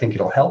 because I think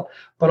it'll help.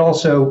 But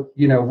also,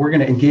 we're going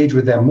to engage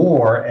with them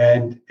more,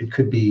 and it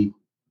could be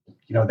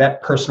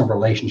that personal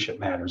relationship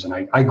matters. And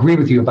I agree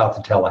with you about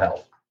the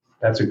telehealth.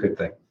 That's a good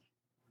thing.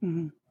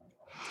 Mm-hmm.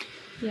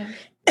 Yeah.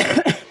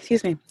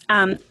 Excuse me.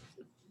 I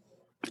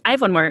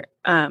have one more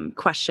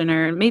question,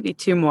 or maybe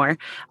 2 more.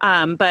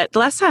 But the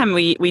last time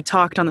we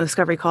talked on the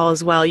Discovery call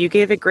as well, you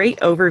gave a great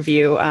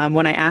overview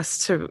when I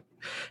asked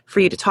for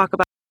you to talk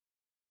about.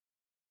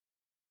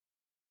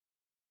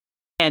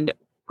 And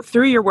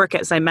through your work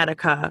at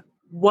Zymedica,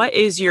 what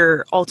is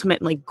your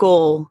ultimate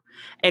goal,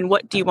 and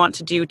what do you want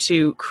to do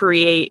to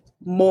create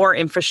more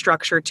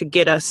infrastructure to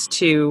get us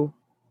to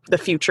the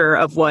future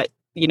of what,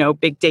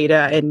 big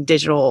data and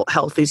digital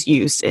health is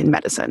used in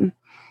medicine?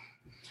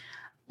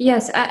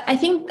 Yes, I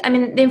think,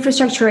 the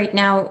infrastructure right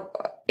now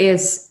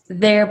is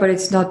there, but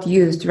it's not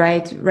used,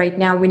 right? Right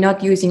now, we're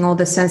not using all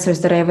the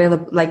sensors that are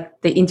available,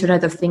 like the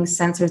Internet of Things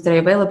sensors that are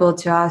available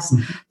to us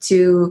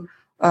to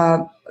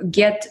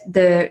get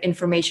the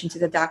information to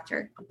the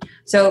doctor.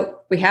 So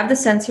we have the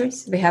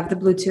sensors, we have the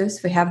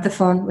Bluetooth, we have the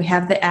phone, we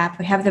have the app,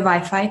 we have the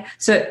Wi-Fi.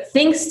 So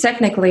things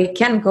technically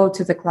can go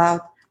to the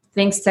cloud.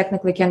 Things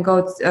technically can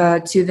go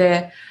to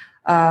the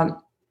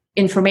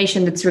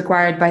information that's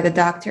required by the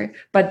doctor,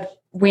 but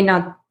we're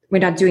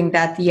not doing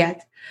that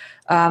yet.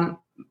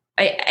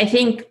 I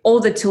think all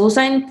the tools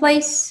are in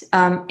place.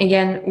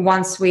 Again,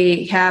 once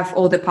we have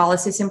all the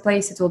policies in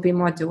place, it will be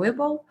more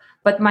doable.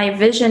 But my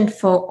vision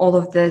for all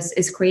of this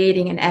is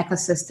creating an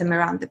ecosystem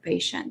around the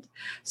patient.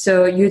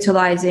 So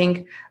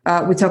utilizing,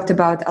 we talked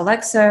about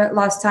Alexa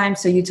last time,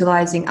 so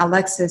utilizing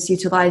Alexis,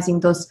 utilizing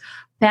those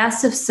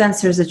passive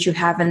sensors that you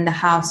have in the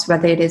house,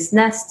 whether it is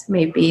Nest,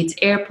 maybe it's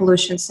air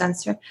pollution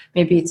sensor,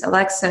 maybe it's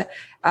Alexa.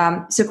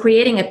 So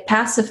creating a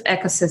passive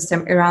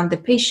ecosystem around the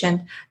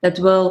patient that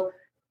will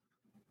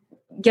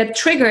get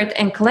triggered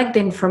and collect the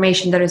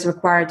information that is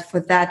required for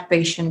that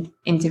patient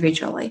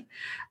individually.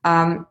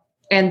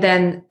 And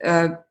then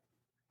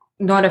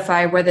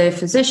notify whether a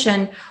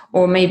physician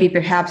or maybe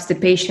perhaps the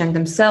patient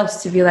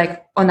themselves to be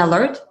on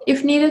alert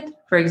if needed.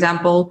 For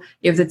example,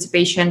 if it's a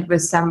patient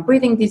with some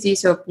breathing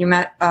disease or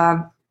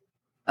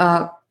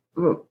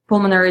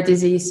pulmonary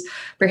disease,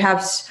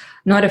 perhaps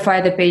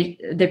notify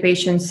the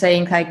patient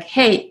saying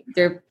hey,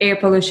 their air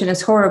pollution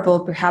is horrible.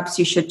 Perhaps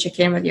you should check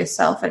in with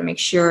yourself and make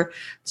sure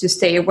to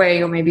stay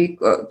away, or maybe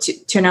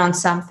turn on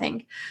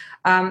something.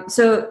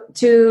 So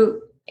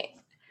to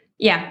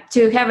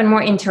have a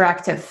more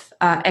interactive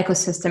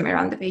ecosystem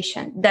around the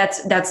patient.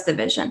 That's the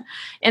vision.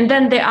 And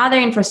then the other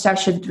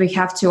infrastructure that we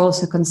have to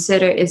also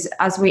consider is,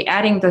 as we're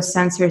adding those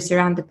sensors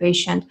around the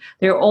patient,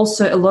 there are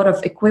also a lot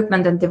of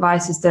equipment and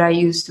devices that are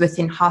used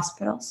within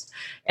hospitals,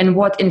 and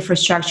what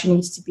infrastructure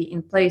needs to be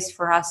in place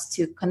for us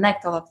to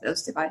connect all of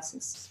those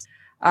devices.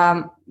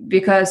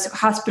 Because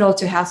hospital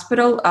to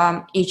hospital,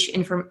 each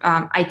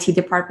IT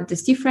department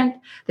is different,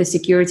 the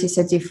securities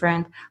are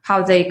different,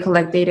 how they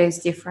collect data is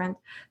different.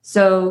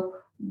 So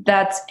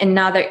that's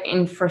another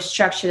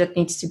infrastructure that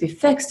needs to be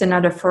fixed in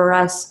order for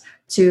us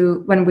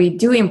to, when we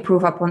do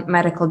improve upon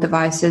medical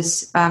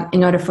devices,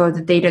 in order for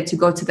the data to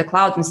go to the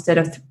cloud instead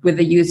of with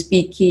the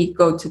USB key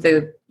go to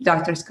the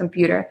doctor's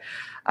computer.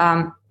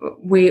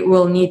 We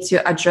will need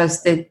to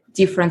address the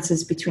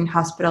differences between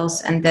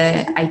hospitals and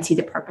the IT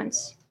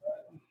departments.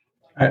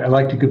 I'd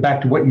like to go back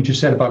to what you just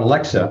said about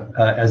Alexa.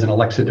 As an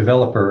Alexa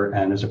developer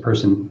and as a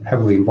person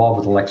heavily involved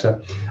with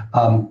Alexa,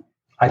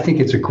 I think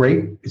it's a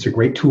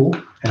great tool,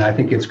 and I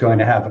think it's going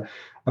to have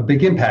a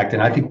big impact.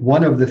 And I think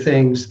one of the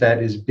things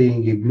that is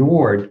being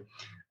ignored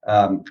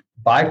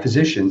by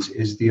physicians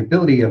is the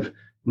ability of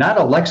not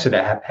Alexa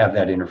to have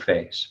that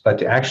interface, but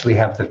to actually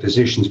have the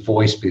physician's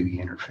voice be the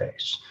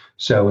interface.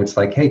 So it's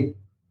like, hey,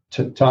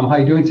 Tom, how are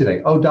you doing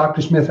today? Oh,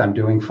 Dr. Smith, I'm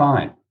doing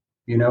fine.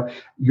 You know,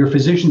 your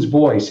physician's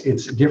voice,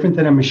 it's different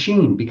than a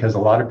machine because a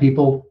lot of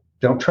people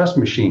don't trust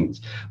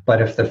machines.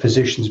 But if the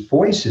physician's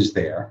voice is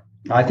there,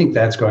 I think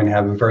that's going to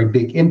have a very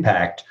big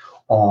impact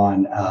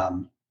on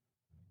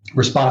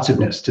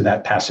responsiveness to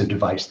that passive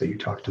device that you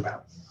talked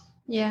about.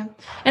 Yeah,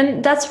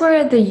 and that's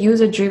where the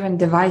user-driven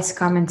device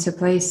come into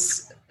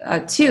place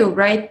too,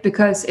 right?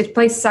 Because it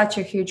plays such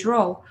a huge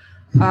role.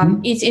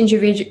 Each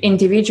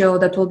individual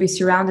that will be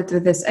surrounded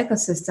with this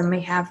ecosystem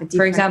may have a different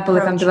For example,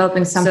 approach. If I'm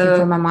developing something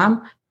for my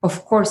mom,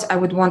 of course, I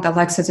would want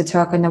Alexa to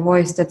talk in a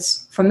voice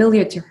that's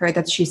familiar to her,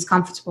 that she's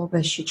comfortable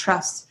with, she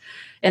trusts.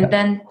 And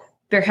then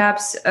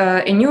perhaps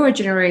a newer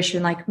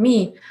generation like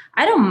me,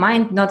 I don't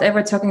mind not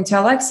ever talking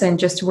to Alexa and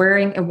just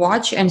wearing a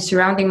watch and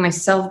surrounding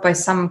myself by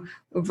some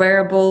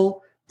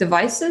wearable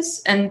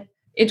devices. And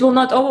it will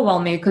not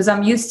overwhelm me because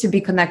I'm used to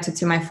be connected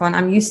to my phone.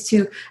 I'm used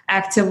to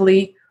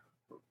actively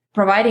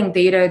providing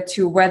data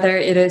to whether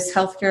it is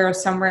healthcare or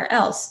somewhere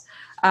else.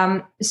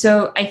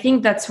 So I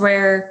think that's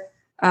where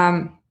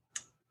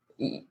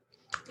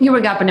you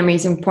bring up an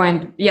amazing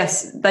point.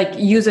 Yes, like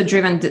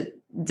user-driven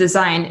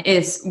design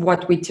is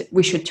what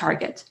we should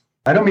target.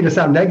 I don't mean to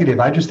sound negative.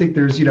 I just think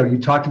there's, you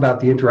talked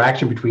about the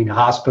interaction between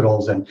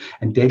hospitals and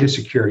data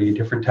security and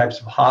different types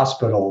of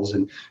hospitals.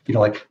 And,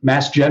 like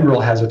Mass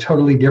General has a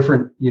totally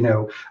different,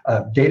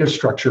 data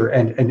structure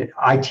and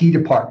IT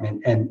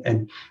department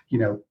and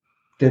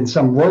than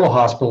some rural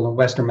hospital in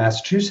Western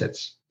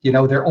Massachusetts.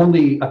 They're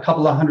only a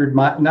couple of hundred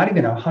miles, not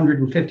even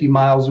 150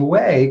 miles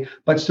away,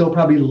 but still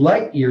probably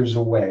light years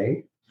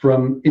away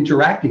from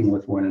interacting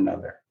with one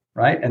another,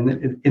 right?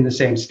 And in the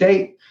same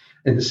state,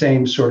 in the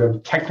same sort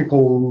of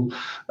technical,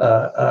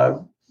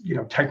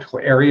 technical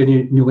area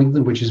in New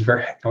England, which is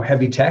very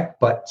heavy tech,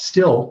 but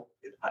still,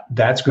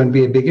 that's going to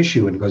be a big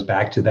issue. And it goes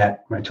back to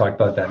that when I talked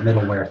about that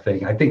middleware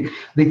thing. I think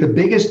the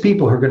biggest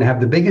people who are going to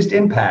have the biggest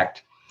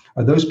impact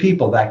are those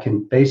people that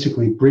can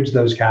basically bridge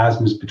those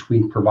chasms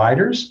between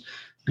providers,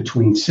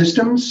 between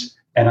systems,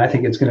 and I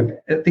think that's going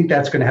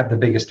to have the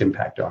biggest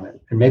impact on it.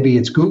 And maybe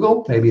it's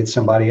Google, maybe it's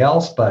somebody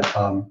else, but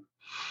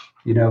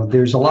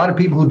there's a lot of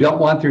people who don't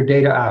want their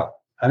data out.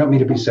 I don't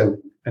mean to be so,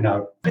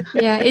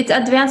 Yeah, it's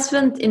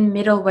advancement in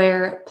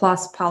middleware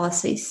plus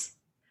policies.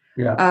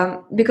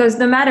 Yeah. Because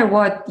no matter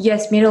what,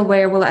 yes,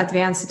 middleware will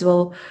advance. It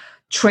will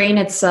train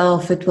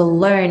itself. It will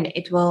learn.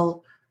 It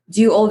will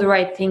do all the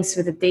right things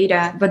with the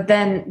data. But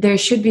then there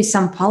should be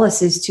some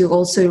policies to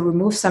also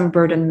remove some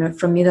burden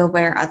from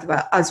middleware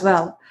as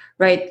well,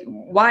 right?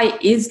 Why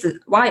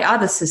are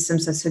the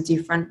systems so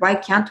different? Why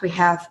can't we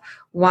have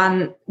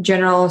one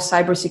general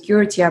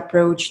cybersecurity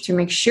approach to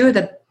make sure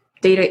that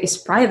data is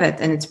private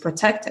and it's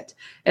protected,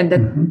 and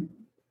that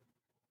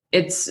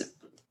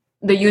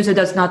the user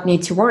does not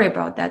need to worry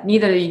about that,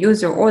 neither the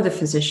user or the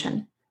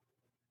physician.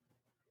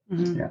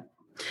 Mm-hmm.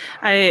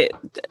 Yeah.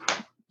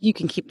 You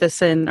can keep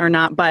this in or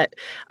not, but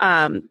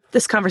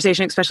this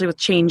conversation, especially with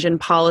change in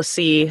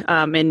policy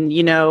and,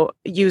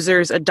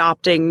 users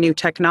adopting new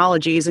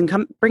technologies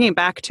and bringing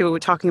back to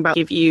talking about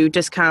give you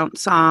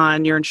discounts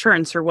on your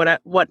insurance or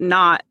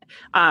whatnot.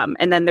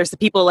 And then there's the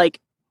people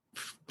like,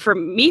 for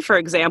me, for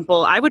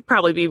example, I would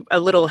probably be a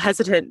little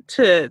hesitant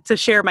to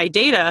share my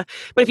data.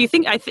 But if you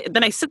think,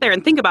 then I sit there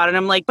and think about it, and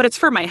I'm like, but it's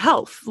for my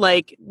health.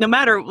 Like, no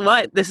matter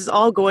what, this is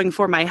all going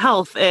for my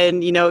health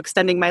and,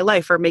 extending my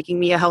life or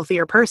making me a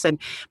healthier person.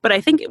 But I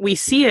think we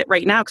see it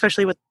right now,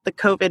 especially with the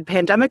COVID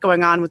pandemic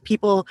going on, with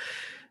people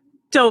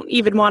don't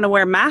even want to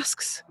wear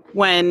masks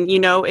when,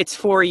 it's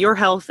for your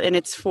health and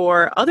it's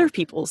for other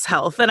people's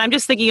health. And I'm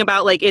just thinking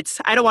about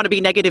I don't want to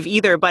be negative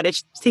either, but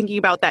it's thinking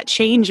about that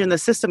change in the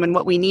system and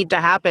what we need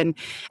to happen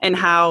and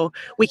how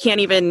we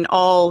can't even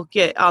all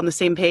get on the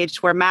same page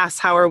to wear masks.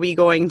 How are we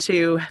going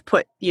to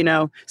put,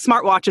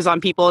 smartwatches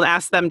on people and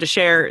ask them to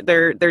share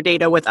their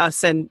data with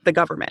us and the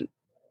government?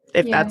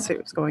 if that's who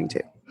it's going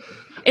to.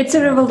 It's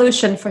a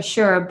revolution for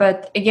sure.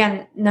 But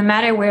again, no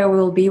matter where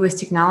we'll be with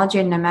technology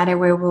and no matter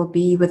where we'll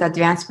be with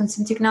advancements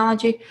in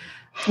technology,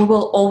 we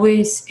will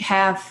always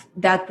have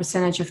that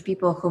percentage of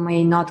people who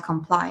may not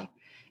comply.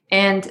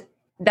 And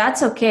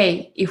that's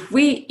okay. If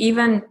we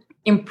even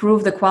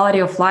improve the quality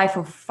of life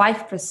of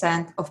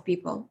 5% of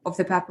people, of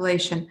the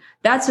population,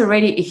 that's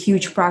already a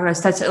huge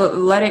progress. That's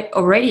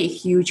already a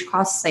huge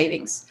cost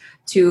savings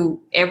to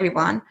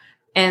everyone.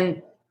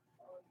 And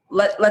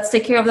let's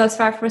take care of those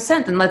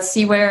 5% and let's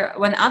see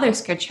when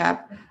others catch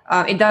up.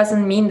 It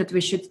doesn't mean that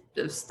we should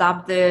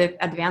stop the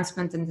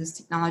advancement in this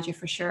technology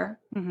for sure.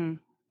 Mm-hmm.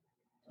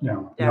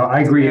 No,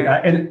 I agree.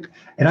 And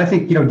I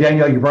think,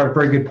 Danielle, you brought a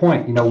very good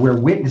point. We're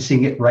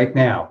witnessing it right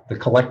now. The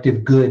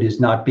collective good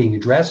is not being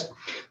addressed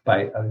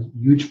by a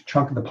huge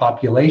chunk of the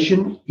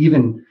population.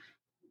 Even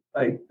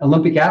an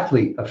Olympic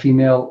athlete, a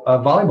female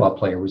volleyball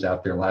player, was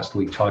out there last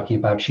week talking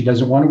about she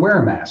doesn't want to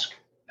wear a mask.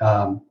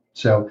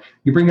 So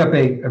you bring up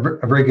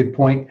a very good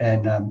point,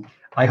 and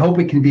I hope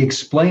it can be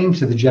explained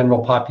to the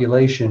general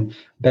population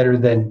better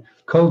than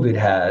COVID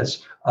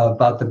has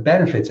about the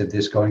benefits of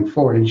this going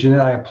forward. And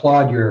Jeanette, I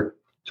applaud your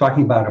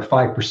talking about a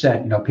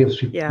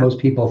 5%. Most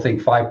people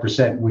think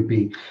 5% would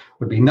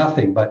be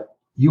nothing, but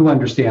you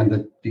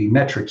understand the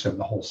metrics of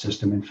the whole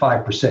system, and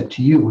 5%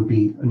 to you would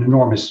be an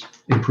enormous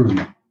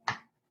improvement.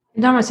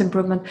 Enormous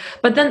improvement.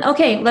 But then,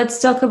 okay, let's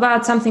talk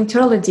about something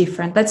totally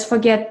different. Let's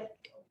forget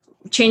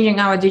changing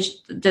our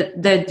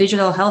the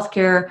digital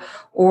healthcare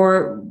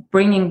or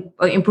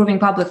improving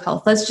public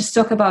health. Let's just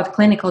talk about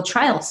clinical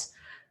trials.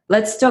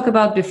 Let's talk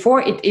about before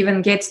it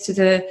even gets to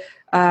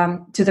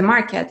the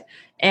market,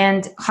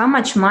 and how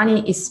much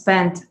money is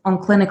spent on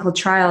clinical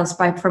trials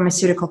by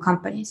pharmaceutical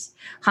companies.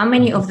 How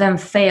many of them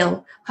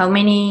fail? How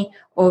many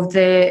of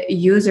the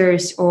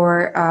users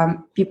or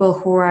people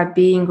who are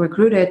being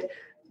recruited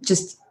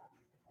just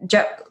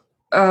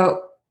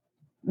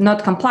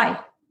not comply,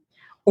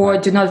 or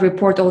do not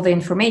report all the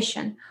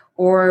information,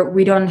 or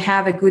we don't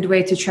have a good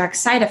way to track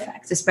side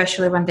effects,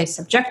 especially when they're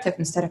subjective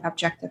instead of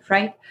objective,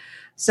 right?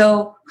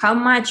 So how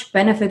much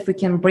benefit we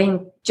can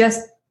bring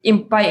just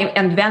by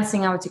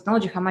advancing our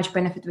technology, how much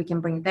benefit we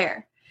can bring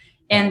there.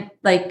 And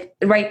like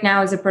right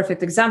now is a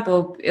perfect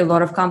example. A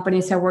lot of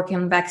companies are working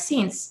on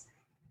vaccines.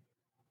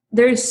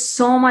 There is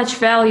so much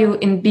value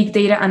in big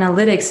data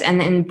analytics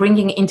and in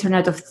bringing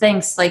Internet of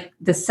Things like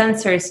the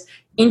sensors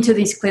into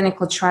these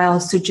clinical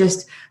trials to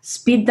just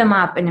speed them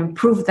up and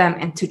improve them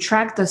and to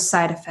track those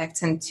side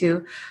effects and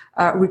to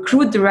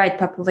recruit the right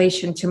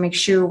population to make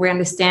sure we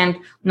understand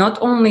not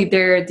only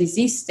their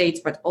disease states,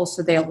 but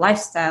also their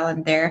lifestyle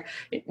and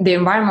the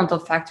environmental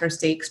factors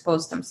they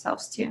expose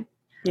themselves to.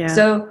 Yeah.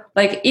 So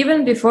like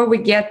even before we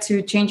get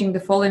to changing the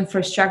full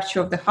infrastructure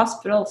of the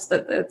hospitals,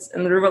 that's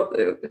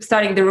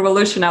starting the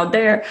revolution out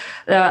there,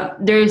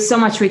 there is so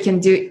much we can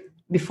do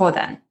before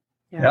then.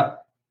 Yeah.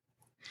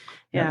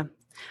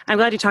 I'm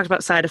glad you talked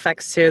about side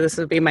effects too. This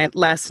would be my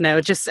last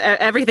note. Just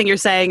everything you're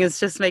saying is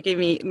just making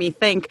me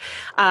think.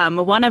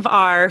 One of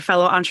our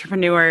fellow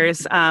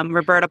entrepreneurs,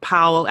 Roberta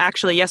Powell,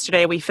 actually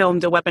yesterday we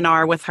filmed a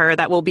webinar with her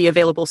that will be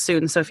available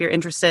soon. So if you're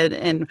interested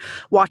in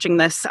watching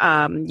this,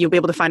 you'll be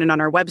able to find it on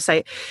our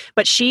website.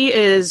 But she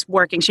is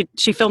working,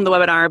 she filmed the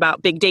webinar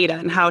about big data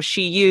and how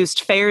she used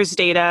FAERS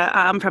data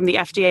from the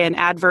FDA and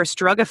adverse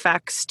drug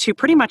effects to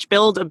pretty much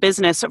build a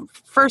business.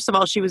 First of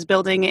all, she was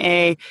building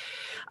a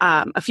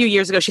few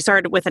years ago, she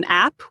started with an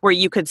app where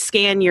you could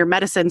scan your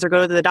medicines or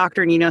go to the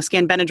doctor and,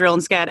 scan Benadryl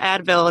and scan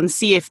Advil and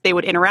see if they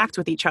would interact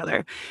with each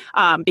other.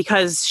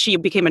 Because she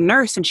became a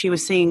nurse and she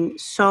was seeing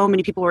so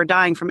many people were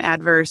dying from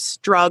adverse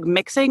drug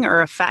mixing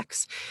or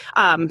effects.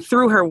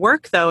 Through her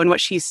work, though, and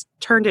what she's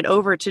turned it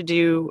over to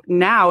do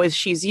now is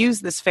she's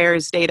used this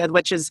FAERS data,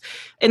 which is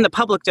in the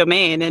public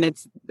domain, and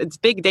it's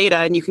big data,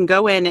 and you can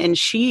go in, and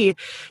she,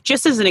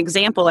 just as an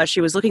example, as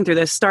she was looking through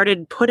this,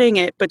 started putting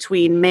it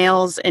between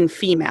males and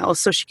females.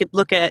 So she could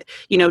look at,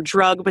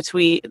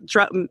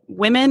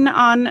 women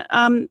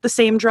on the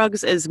same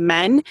drugs as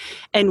men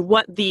and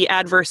what the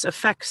adverse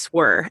effects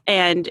were.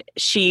 And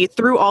she,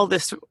 through all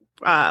this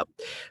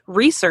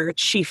research,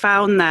 she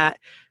found that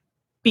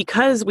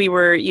because we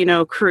were,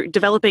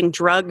 developing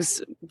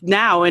drugs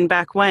now and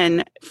back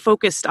when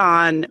focused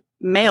on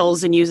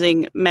males and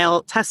using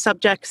male test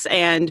subjects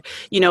and,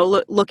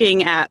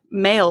 looking at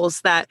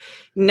males, that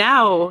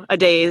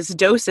nowadays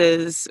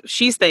doses,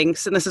 she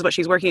thinks, and this is what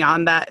she's working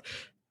on, that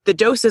the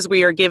doses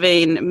we are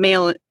giving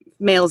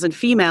males and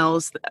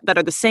females that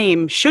are the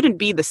same shouldn't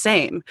be the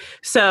same.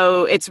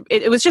 So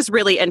it was just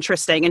really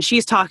interesting. And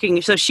she's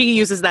talking, so she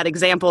uses that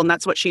example, and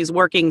that's what she's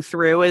working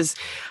through, is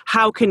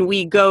how can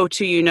we go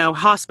to,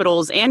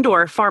 hospitals and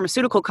or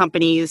pharmaceutical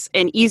companies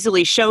and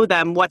easily show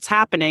them what's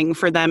happening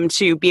for them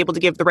to be able to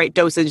give the right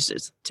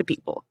dosages to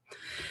people.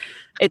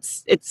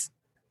 It's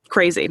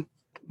crazy.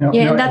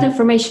 And that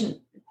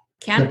information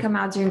can come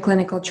out during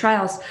clinical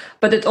trials,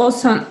 but it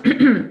also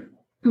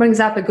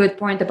brings up a good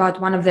point about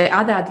one of the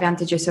other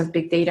advantages of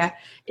big data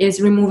is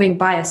removing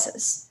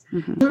biases.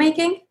 Mm-hmm.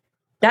 Making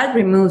that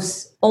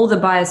removes all the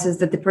biases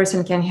that the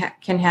person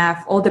can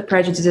have, all the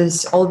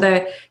prejudices, all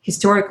the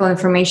historical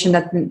information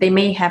that they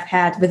may have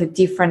had with a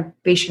different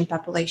patient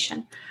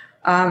population.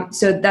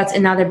 So that's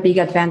another big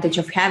advantage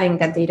of having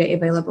that data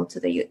available to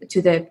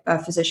the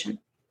physician.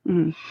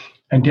 Mm-hmm.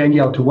 And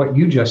Danielle, to what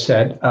you just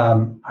said,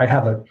 I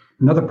have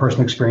another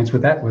personal experience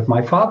with that with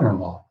my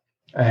father-in-law,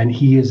 and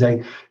he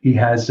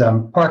has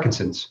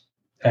Parkinson's,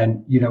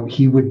 and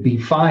he would be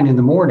fine in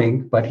the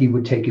morning, but he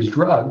would take his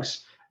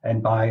drugs,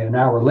 and by an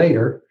hour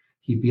later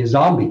he'd be a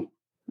zombie.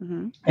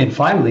 Mm-hmm. And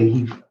finally,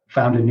 he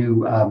found a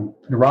new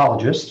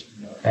neurologist,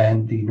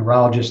 and the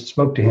neurologist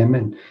spoke to him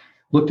and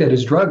looked at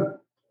his drug,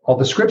 all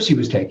the scripts he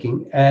was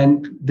taking,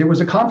 and there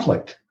was a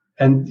conflict.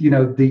 And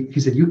he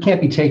said, you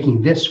can't be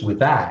taking this with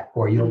that,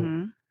 or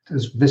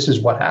this is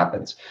what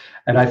happens.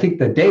 And I think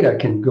the data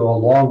can go a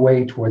long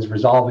way towards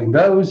resolving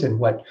those. And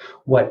what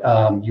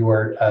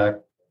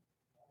your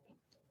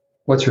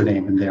what's her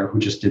name in there who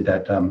just did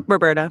that?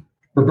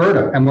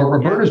 Roberta, and what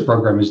Roberta's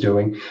program is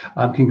doing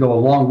can go a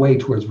long way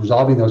towards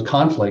resolving those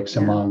conflicts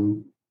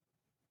among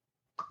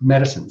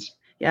medicines.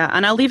 Yeah,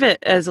 and I'll leave it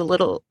as a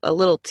little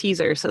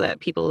teaser so that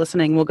people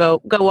listening will go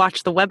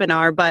watch the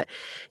webinar. But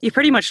you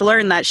pretty much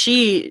learn that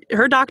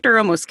her doctor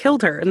almost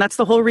killed her, and that's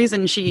the whole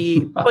reason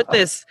she put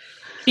this.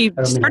 She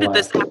started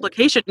this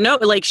application. No,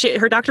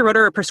 her doctor wrote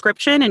her a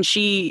prescription, and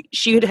she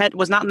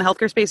was not in the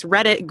healthcare space.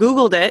 Read it,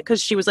 Googled it,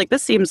 because she was like,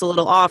 "This seems a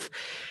little off."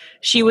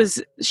 She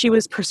was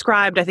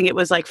prescribed, I think it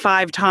was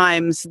 5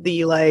 times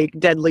the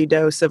deadly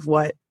dose of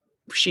what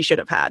she should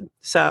have had.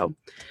 So.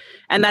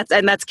 And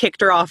that's kicked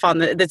her off on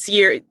this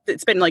year.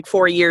 It's been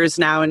 4 years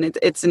now, and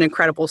it's an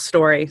incredible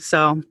story.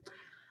 So,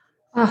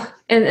 and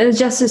it's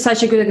just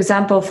such a good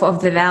example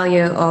of the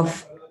value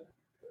of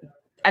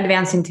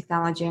advancing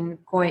technology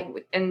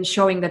and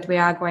showing that we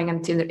are going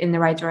in the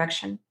right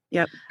direction.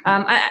 Yep.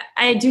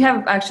 I do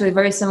have actually a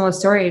very similar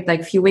story.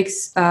 A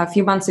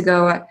few months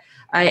ago,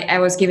 I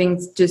was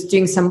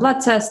doing some blood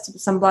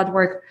tests, some blood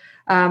work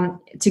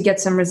to get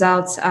some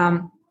results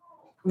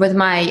with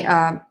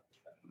my.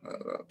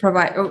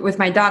 With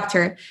my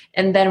doctor,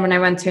 and then when I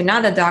went to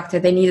another doctor,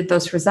 they needed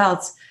those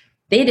results.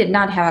 They did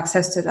not have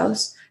access to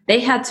those.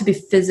 They had to be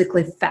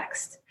physically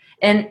faxed,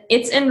 and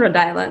it's in Rhode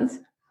Island.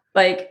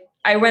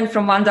 I went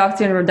from one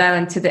doctor in Rhode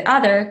Island to the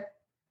other.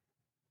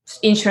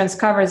 Insurance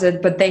covers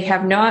it, but they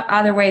have no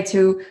other way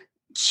to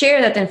share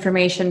that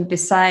information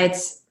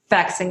besides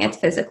faxing it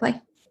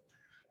physically.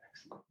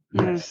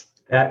 Yes,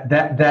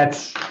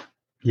 that's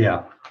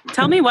yeah.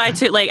 Tell me why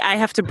too. I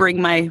have to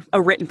bring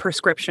a written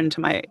prescription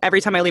every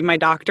time I leave my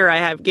doctor. I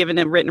have given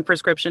a written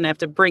prescription. I have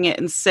to bring it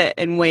and sit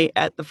and wait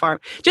at the farm.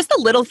 Just the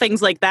little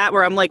things like that,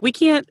 where I'm like, we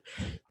can't.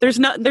 There's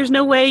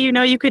no way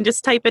you can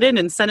just type it in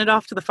and send it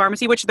off to the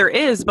pharmacy, which there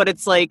is, but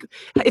it's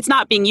it's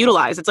not being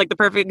utilized. It's the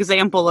perfect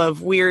example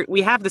of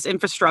we have this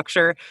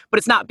infrastructure, but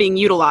it's not being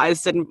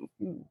utilized, and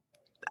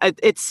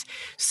it's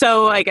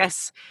so, I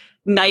guess,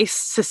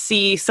 nice to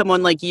see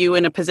someone like you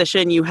in a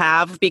position you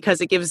have,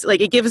 because it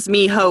gives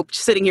me hope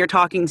sitting here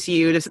talking to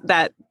you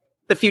that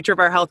the future of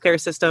our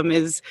healthcare system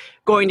is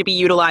going to be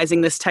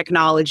utilizing this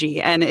technology.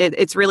 And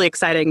it's really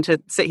exciting to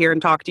sit here and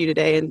talk to you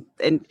today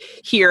and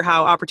hear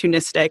how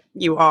opportunistic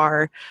you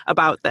are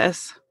about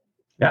this.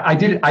 Yeah, I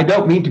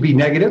don't mean to be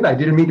negative. I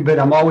didn't mean to, but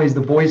I'm always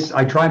the voice.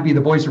 I try and be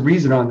the voice of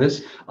reason on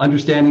this,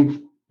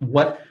 understanding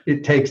what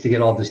it takes to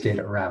get all this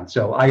data around.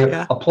 So I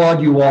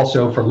applaud you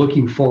also for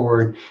looking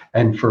forward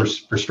and for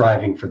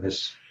striving for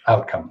this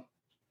outcome.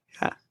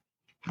 Yeah.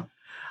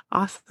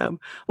 Awesome.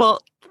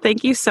 Well,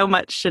 thank you so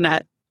much,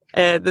 Jeanette.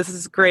 This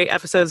is a great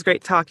episode. It's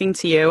great talking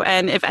to you.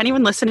 And if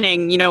anyone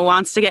listening,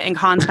 wants to get in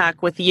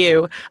contact with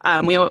you,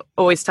 we'll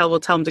tell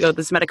them to go to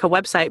this Zomedica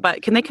website,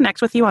 but can they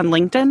connect with you on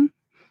LinkedIn?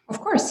 Of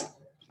course.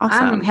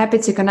 Awesome. I'm happy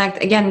to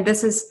connect. Again,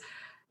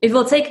 it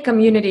will take a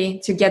community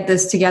to get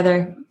this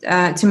together,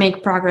 to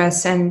make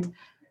progress, and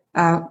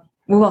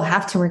we will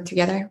have to work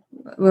together.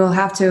 We will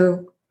have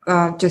to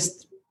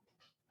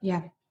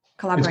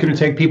collaborate. It's going to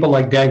take people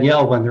like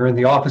Danielle when they're in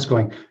the office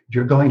going,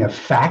 "You're going to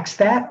fax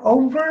that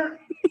over?"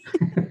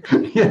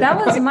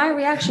 That was my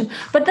reaction.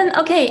 But then,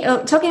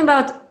 talking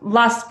about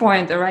last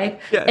point, all right?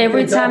 Yeah,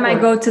 every time I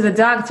go to the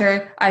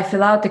doctor, I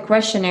fill out the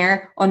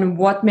questionnaire on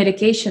what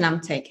medication I'm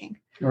taking.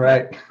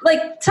 Right.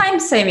 Time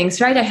savings,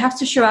 right? I have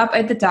to show up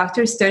at the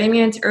doctor's 30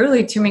 minutes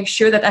early to make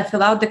sure that I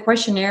fill out the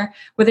questionnaire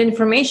with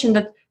information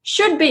that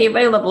should be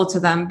available to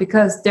them,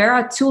 because there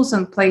are tools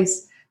in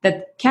place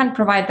that can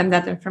provide them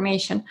that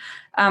information.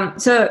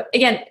 So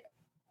again,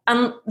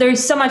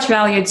 there's so much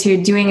value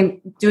to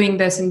doing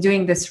this and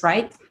doing this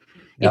right.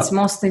 Yep. It's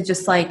mostly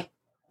just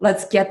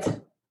let's get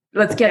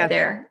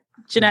there.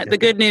 Jeanette, the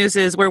good news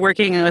is we're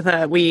working with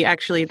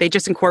they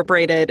just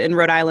incorporated in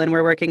Rhode Island.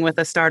 We're working with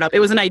a startup. It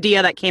was an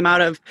idea that came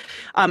out of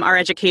our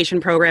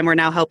education program. We're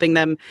now helping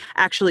them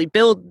actually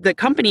build the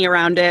company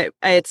around it.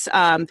 It's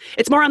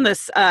more on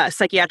this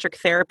psychiatric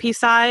therapy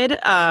side,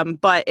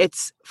 but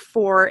it's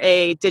for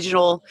a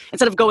digital,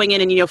 instead of going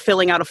in and,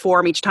 filling out a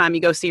form each time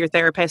you go see your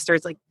therapist, or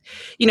it's like,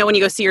 when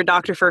you go see your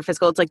doctor for a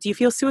physical, it's like, do you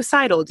feel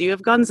suicidal? Do you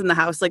have guns in the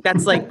house? Like,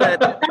 that's like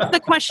that's the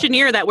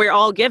questionnaire that we're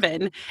all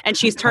given. And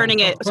she's turning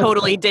it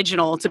totally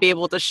digital to be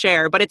able to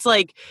share. But it's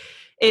like,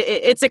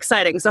 it's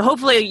exciting. So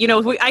hopefully,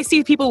 I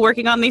see people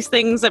working on these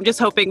things. I'm just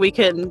hoping we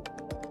can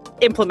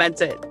implement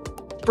it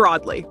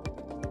broadly.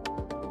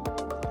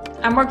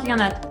 I'm working on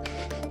that.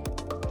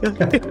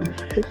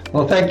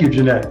 Well, thank you,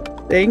 Jeanette.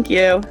 Thank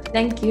you.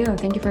 Thank you.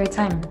 Thank you for your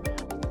time.